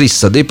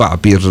chitarrista dei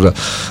Papir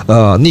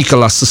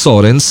Nicholas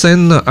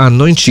Sorensen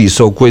hanno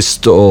inciso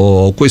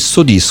questo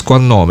disco a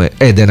nome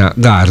Edena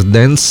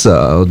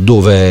Gardens,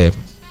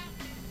 dove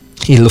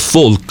il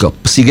folk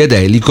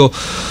psichedelico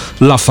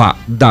la fa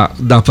da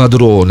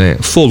padrone.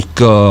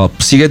 Folk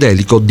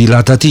psichedelico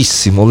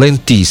dilatatissimo,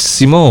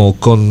 lentissimo,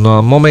 con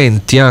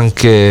momenti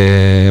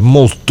anche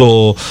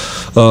molto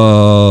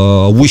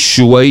Wish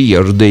You Were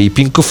Here dei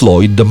Pink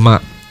Floyd,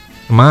 ma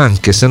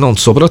anche, se non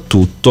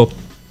soprattutto,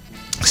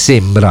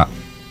 sembra,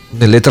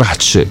 nelle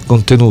tracce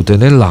contenute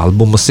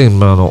nell'album,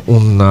 sembrano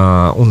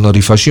un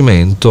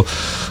rifacimento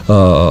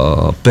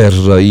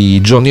per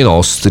i giorni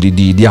nostri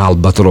di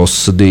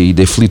Albatross dei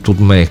Fleetwood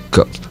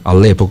Mac,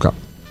 all'epoca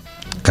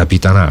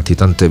capitanati,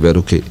 tant'è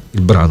vero che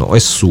il brano è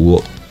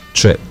suo,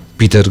 c'è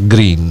Peter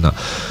Green.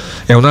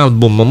 È un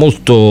album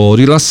molto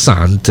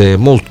rilassante,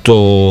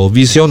 molto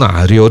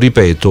visionario,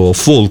 ripeto,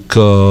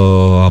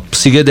 folk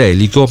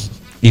psichedelico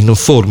in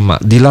forma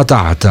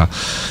dilatata,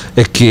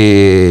 e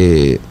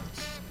che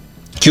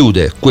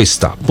chiude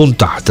questa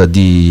puntata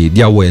di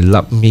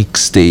Awella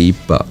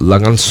Mixtape. La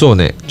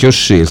canzone che ho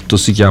scelto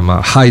si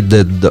chiama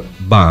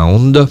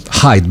Hidebound,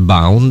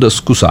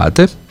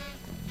 scusate.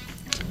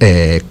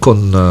 E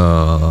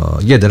con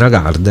gli Edena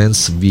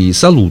Gardens vi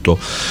saluto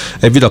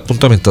e vi do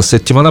appuntamento a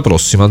settimana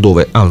prossima,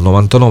 dove al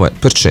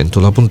 99%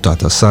 la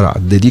puntata sarà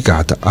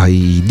dedicata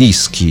ai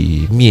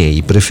dischi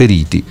miei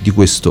preferiti di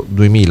questo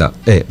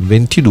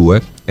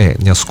 2022, e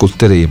ne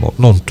ascolteremo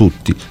non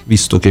tutti,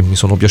 visto che mi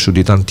sono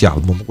piaciuti tanti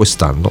album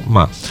quest'anno,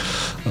 ma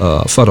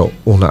farò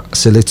una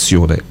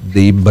selezione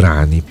dei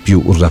brani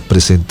più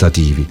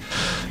rappresentativi.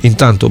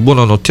 Intanto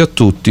buonanotte a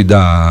tutti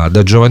da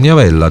Giovanni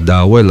Awella, da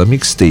Awella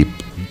Mixtape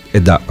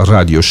e da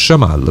Radio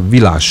Shamal. Vi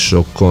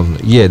lascio con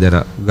gli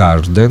Edena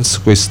Gardens,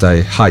 questa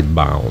è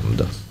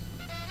Hidebound.